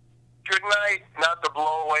a good night, not the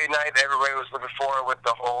blow-away night everybody was looking for with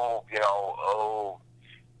the whole,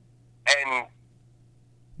 and...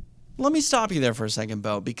 Let me stop you there for a second,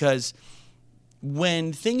 Bo, because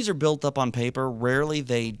when things are built up on paper, rarely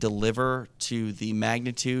they deliver to the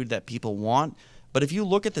magnitude that people want. But if you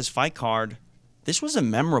look at this fight card, this was a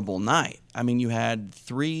memorable night. I mean, you had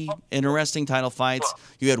 3 interesting title fights.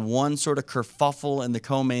 You had one sort of kerfuffle in the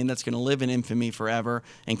co-main that's going to live in infamy forever.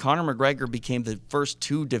 And Conor McGregor became the first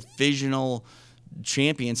 2 divisional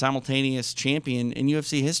champion, simultaneous champion in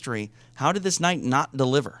UFC history. How did this night not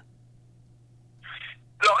deliver?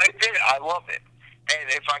 No, it did. I love it. And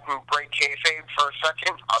if I can break kayfabe for a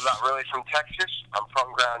second, I'm not really from Texas. I'm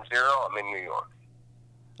from Ground Zero. I'm in New York.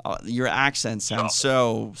 Your accent sounds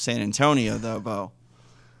so San Antonio, though, Bo.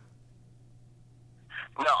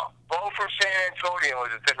 No, Bo from San Antonio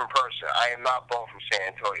is a different person. I am not Bo from San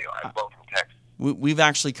Antonio. I'm Bo from Texas. We've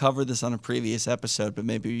actually covered this on a previous episode, but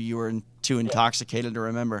maybe you were too intoxicated to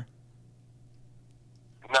remember.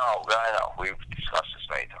 No, I know. We've discussed this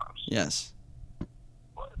many times. Yes.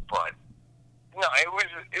 But no, it was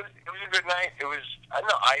a good night. It was I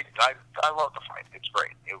love the fight. It's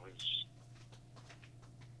great. It was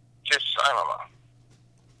just I don't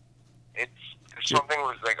know. Something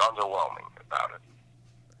was like underwhelming about it.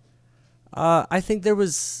 I think there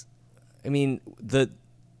was, the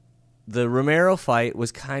Romero fight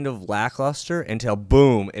was kind of lackluster until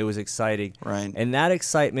boom, it was exciting. Right. And that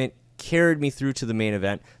excitement carried me through to the main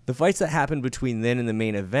event. The fights that happened between then and the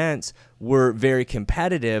main events were very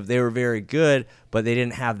competitive. They were very good, but they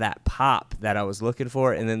didn't have that pop that I was looking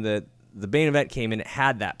for. And then the main event came in, it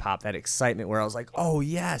had that pop, that excitement where I was like, oh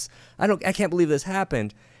yes, I can't believe this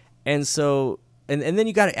happened. And so, and then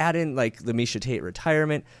you got to add in like the Miesha Tate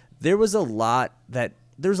retirement. There was a lot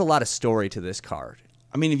of story to this card.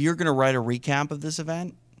 I mean, if you're going to write a recap of this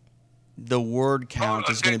event, the word count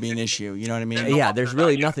is going to be an issue. You know what I mean? Yeah, there's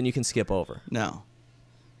really nothing you can skip over. No.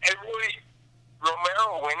 And really,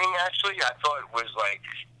 Romero winning, actually, I thought it was like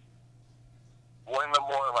one of the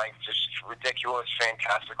more like just ridiculous,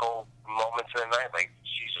 fantastical moments of the night. Like,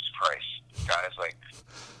 Jesus Christ, guys! Like,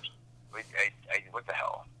 what the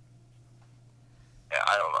hell? Yeah,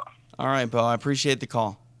 I don't know. All right, Bo. I appreciate the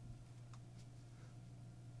call.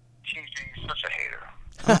 TJ, you're such a hater.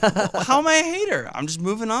 How am I a hater? I'm just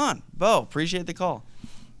moving on. Bo, appreciate the call.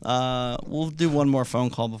 We'll do one more phone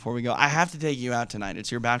call before we go. I have to take you out tonight.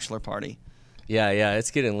 It's your bachelor party. Yeah,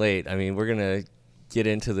 it's getting late. I mean, we're going to get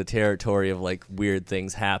into the territory of like weird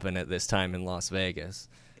things happen at this time in Las Vegas.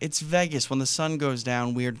 It's Vegas. When the sun goes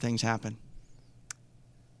down, weird things happen.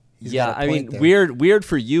 Yeah, I mean, weird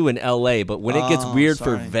for you in LA, but when it gets weird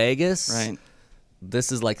for Vegas, right?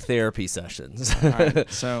 This is like therapy sessions. All right.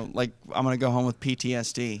 So, like, I'm going to go home with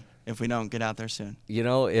PTSD if we don't get out there soon. You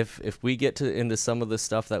know, if we get into some of the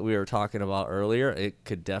stuff that we were talking about earlier, it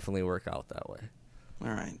could definitely work out that way. All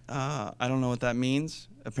right. I don't know what that means.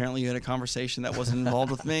 Apparently, you had a conversation that wasn't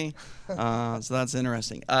involved with me. So that's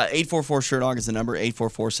interesting. 844-SHERDOG is the number,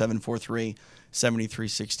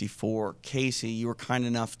 844-743-7364. Casey, you were kind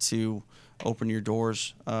enough to open your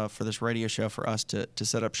doors for this radio show for us to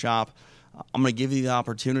set up shop. I'm going to give you the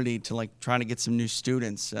opportunity to like try to get some new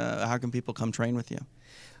students. How can people come train with you?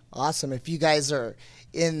 Awesome. If you guys are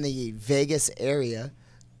in the Vegas area,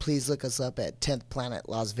 please look us up at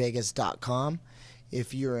 10thplanetlasvegas.com.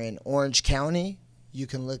 If you're in Orange County, you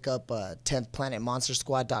can look up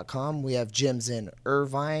 10thplanetmonstersquad.com. We have gyms in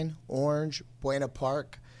Irvine, Orange, Buena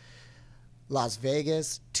Park, Las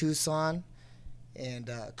Vegas, Tucson, and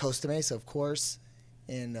Costa Mesa, of course.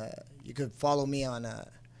 And you can follow me on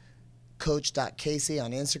coach.casey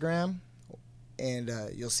on Instagram, and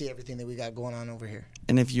you'll see everything that we got going on over here.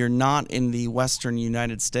 And if you're not in the western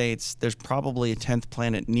United States, there's probably a 10th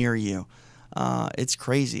Planet near you. It's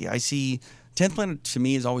crazy. I see 10th Planet to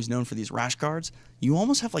me is always known for these rash guards. You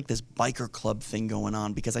almost have like this biker club thing going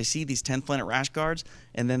on because I see these 10th Planet rash guards,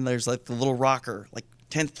 and then there's like the little rocker, like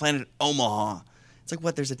 10th Planet Omaha. It's like,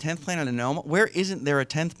 what, there's a 10th Planet in Omaha? Where isn't there a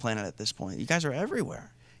 10th Planet at this point? You guys are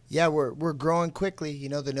everywhere. Yeah, we're growing quickly. You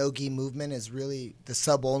know, the no-gi movement is really, the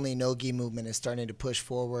sub-only no-gi movement is starting to push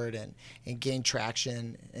forward and gain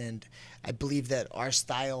traction. And I believe that our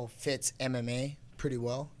style fits MMA pretty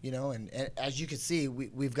well, you know. And as you can see,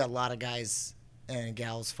 we've got a lot of guys and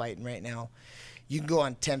gals fighting right now. You can go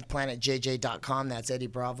on 10thplanetjj.com. That's Eddie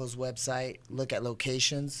Bravo's website. Look at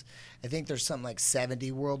locations. I think there's something like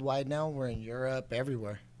 70 worldwide now. We're in Europe,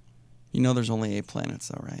 everywhere. You know there's only 8 planets,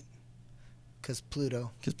 though, right? Because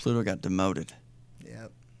Pluto got demoted.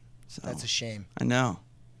 Yep. So, that's a shame. I know.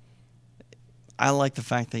 I like the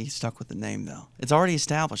fact that he stuck with the name, though. It's already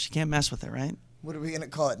established. You can't mess with it, right? What are we going to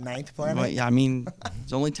call it, 9th planet? Well, yeah, I mean,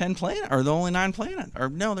 there's only 10 planets, or there's only 9 planets. Or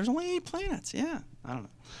no, there's only 8 planets. Yeah, I don't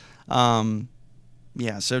know.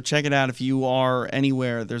 Yeah, so check it out. If you are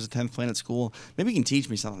anywhere, there's a 10th Planet school. Maybe you can teach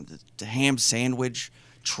me something. The ham sandwich,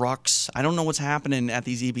 trucks. I don't know what's happening at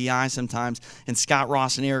these EBI sometimes. And Scott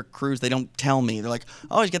Ross and Eric Cruz, they don't tell me. They're like,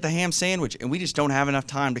 oh, he's got the ham sandwich. And we just don't have enough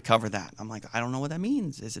time to cover that. I'm like, I don't know what that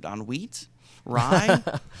means. Is it on wheat? Rye?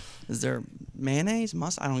 Is there mayonnaise?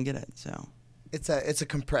 I don't get it. So it's a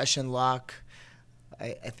compression lock.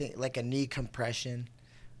 I think like a knee compression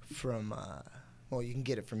from well, you can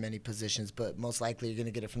get it from many positions, but most likely you're going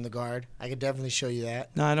to get it from the guard. I could definitely show you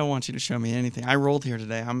that. No, I don't want you to show me anything. I rolled here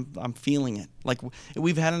today. I'm feeling it. Like,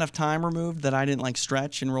 we've had enough time removed that I didn't, like,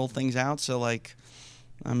 stretch and roll things out, so, like,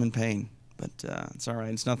 I'm in pain. But it's all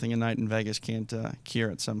right. It's nothing a night in Vegas can't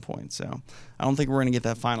cure at some point. So I don't think we're going to get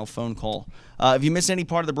that final phone call. If you missed any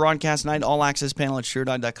part of the broadcast tonight, all access panel at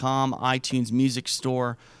SureDog.com, iTunes Music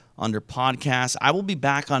Store under podcasts. I will be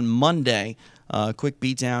back on Monday. Quick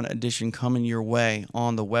beatdown edition coming your way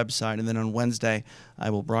on the website. And then on Wednesday, I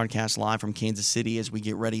will broadcast live from Kansas City as we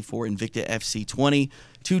get ready for Invicta FC 20.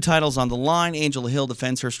 2 titles on the line. Angela Hill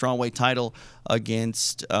defends her strawweight title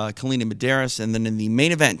against Kalina Medeiros. And then in the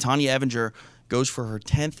main event, Tanya Evinger goes for her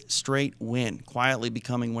 10th straight win, quietly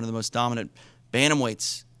becoming one of the most dominant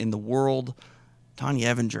bantamweights in the world.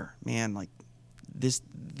 Tanya Evinger, man, like,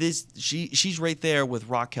 she's right there with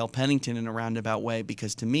Raquel Pennington in a roundabout way,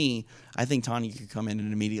 because to me, I think Tanya could come in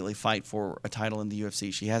and immediately fight for a title in the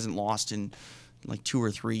UFC. She hasn't lost in like 2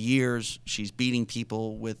 or 3 years. She's beating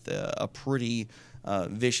people with a pretty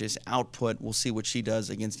vicious output. We'll see what she does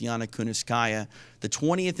against Yana Kunitskaya. The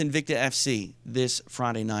 20th Invicta FC this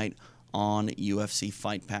Friday night on UFC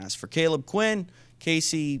Fight Pass. For Caleb Quinn,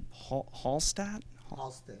 Casey Hallstatt?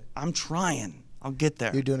 I'm trying. I'll get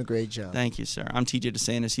there. You're doing a great job. Thank you, sir. I'm TJ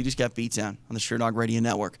DeSantis. You just got beat down on the SureDog Radio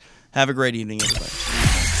Network. Have a great evening, everybody.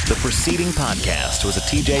 The preceding podcast was a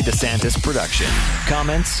TJ DeSantis production.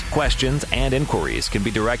 Comments, questions, and inquiries can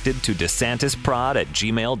be directed to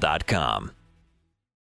DeSantisProd@gmail.com.